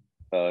different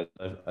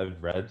I've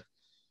read.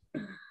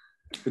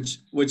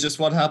 Which is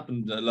what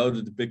happened. A load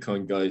of the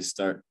Bitcoin guys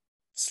start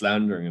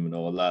slandering him and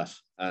all that,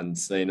 and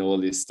saying all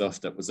this stuff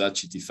that was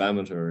actually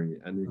defamatory,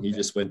 and he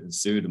just went and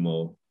sued them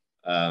all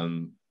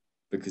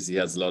because he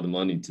has a lot of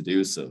money to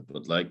do so.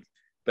 But like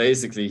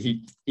basically,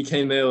 he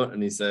came out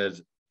and he said.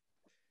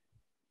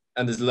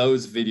 And there's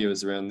loads of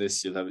videos around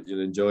this. You'll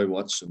enjoy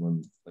watching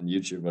them on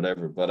YouTube,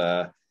 whatever.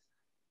 But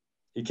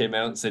he came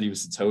out and said he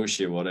was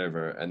Satoshi or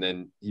whatever, and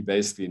then he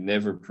basically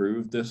never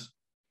proved it.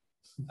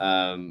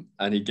 And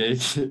he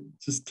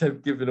just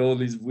kept giving all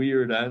these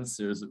weird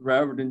answers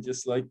rather than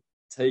just like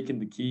taking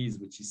the keys,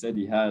 which he said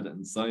he had,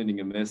 and signing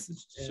a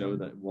message to show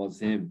that it was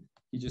him.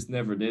 He just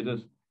never did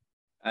it.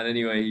 And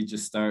anyway, he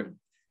just started.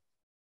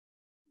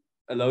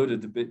 A load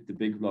of the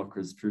big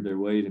blockers threw their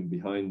weight in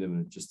behind them,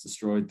 and it just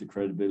destroyed the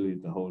credibility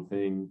of the whole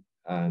thing.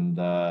 And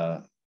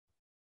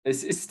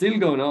it's still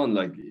going on.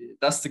 Like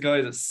that's the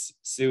guy that's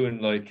suing.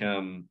 Like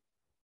I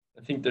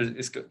think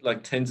it's got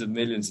like tens of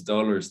millions of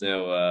dollars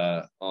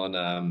now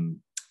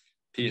on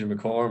Peter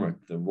McCormack,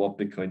 the What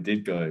Bitcoin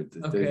Did guy.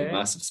 There's a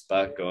massive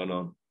spat going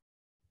on.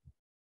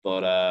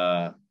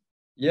 But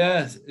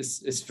yeah,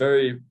 it's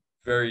very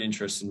very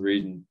interesting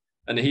reading.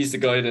 And he's the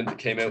guy that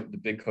came out with the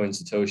Bitcoin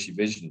Satoshi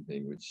vision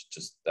thing, which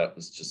that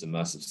was just a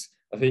massive.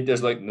 I think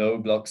there's like no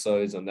block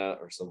size on that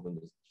or something.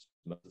 It's just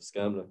a massive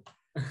scam.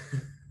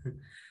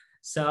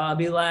 So I'll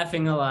be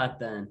laughing a lot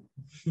then.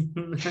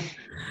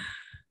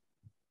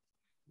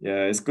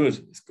 Yeah, it's good.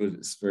 It's good.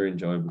 It's very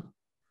enjoyable.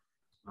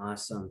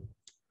 Awesome.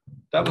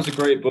 That was a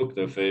great book,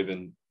 though,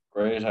 Fabian.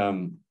 Great.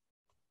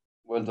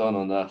 Well done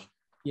on that.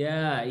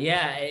 Yeah.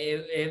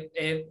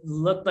 It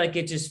looked like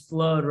it just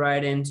flowed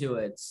right into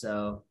it.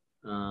 So.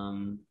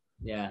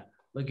 Yeah,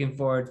 looking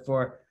forward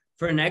for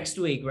next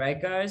week,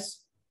 right, guys?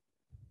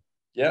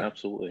 Yeah,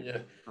 absolutely.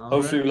 Yeah.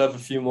 Hopefully we'll have a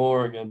few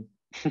more again.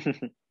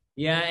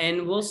 Yeah,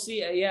 and we'll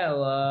see. Yeah,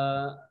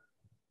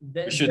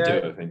 we should do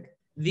it, I think.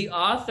 The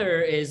author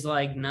is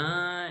like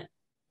not.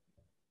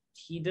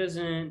 He's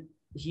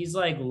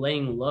like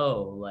laying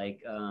low.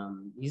 Like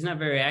he's not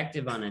very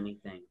active on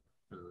anything.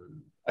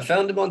 I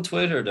found him on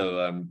Twitter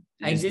though.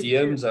 His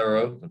DMs are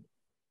open.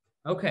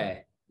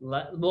 Okay.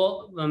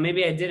 Well,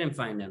 maybe I didn't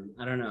find him.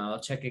 I don't know.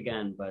 I'll check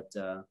again. But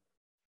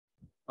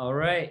all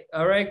right,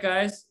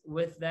 guys.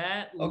 With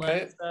that,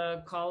 let's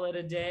call it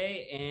a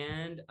day,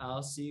 and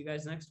I'll see you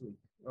guys next week,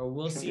 or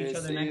we'll see each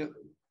other next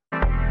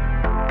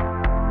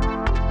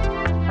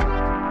week.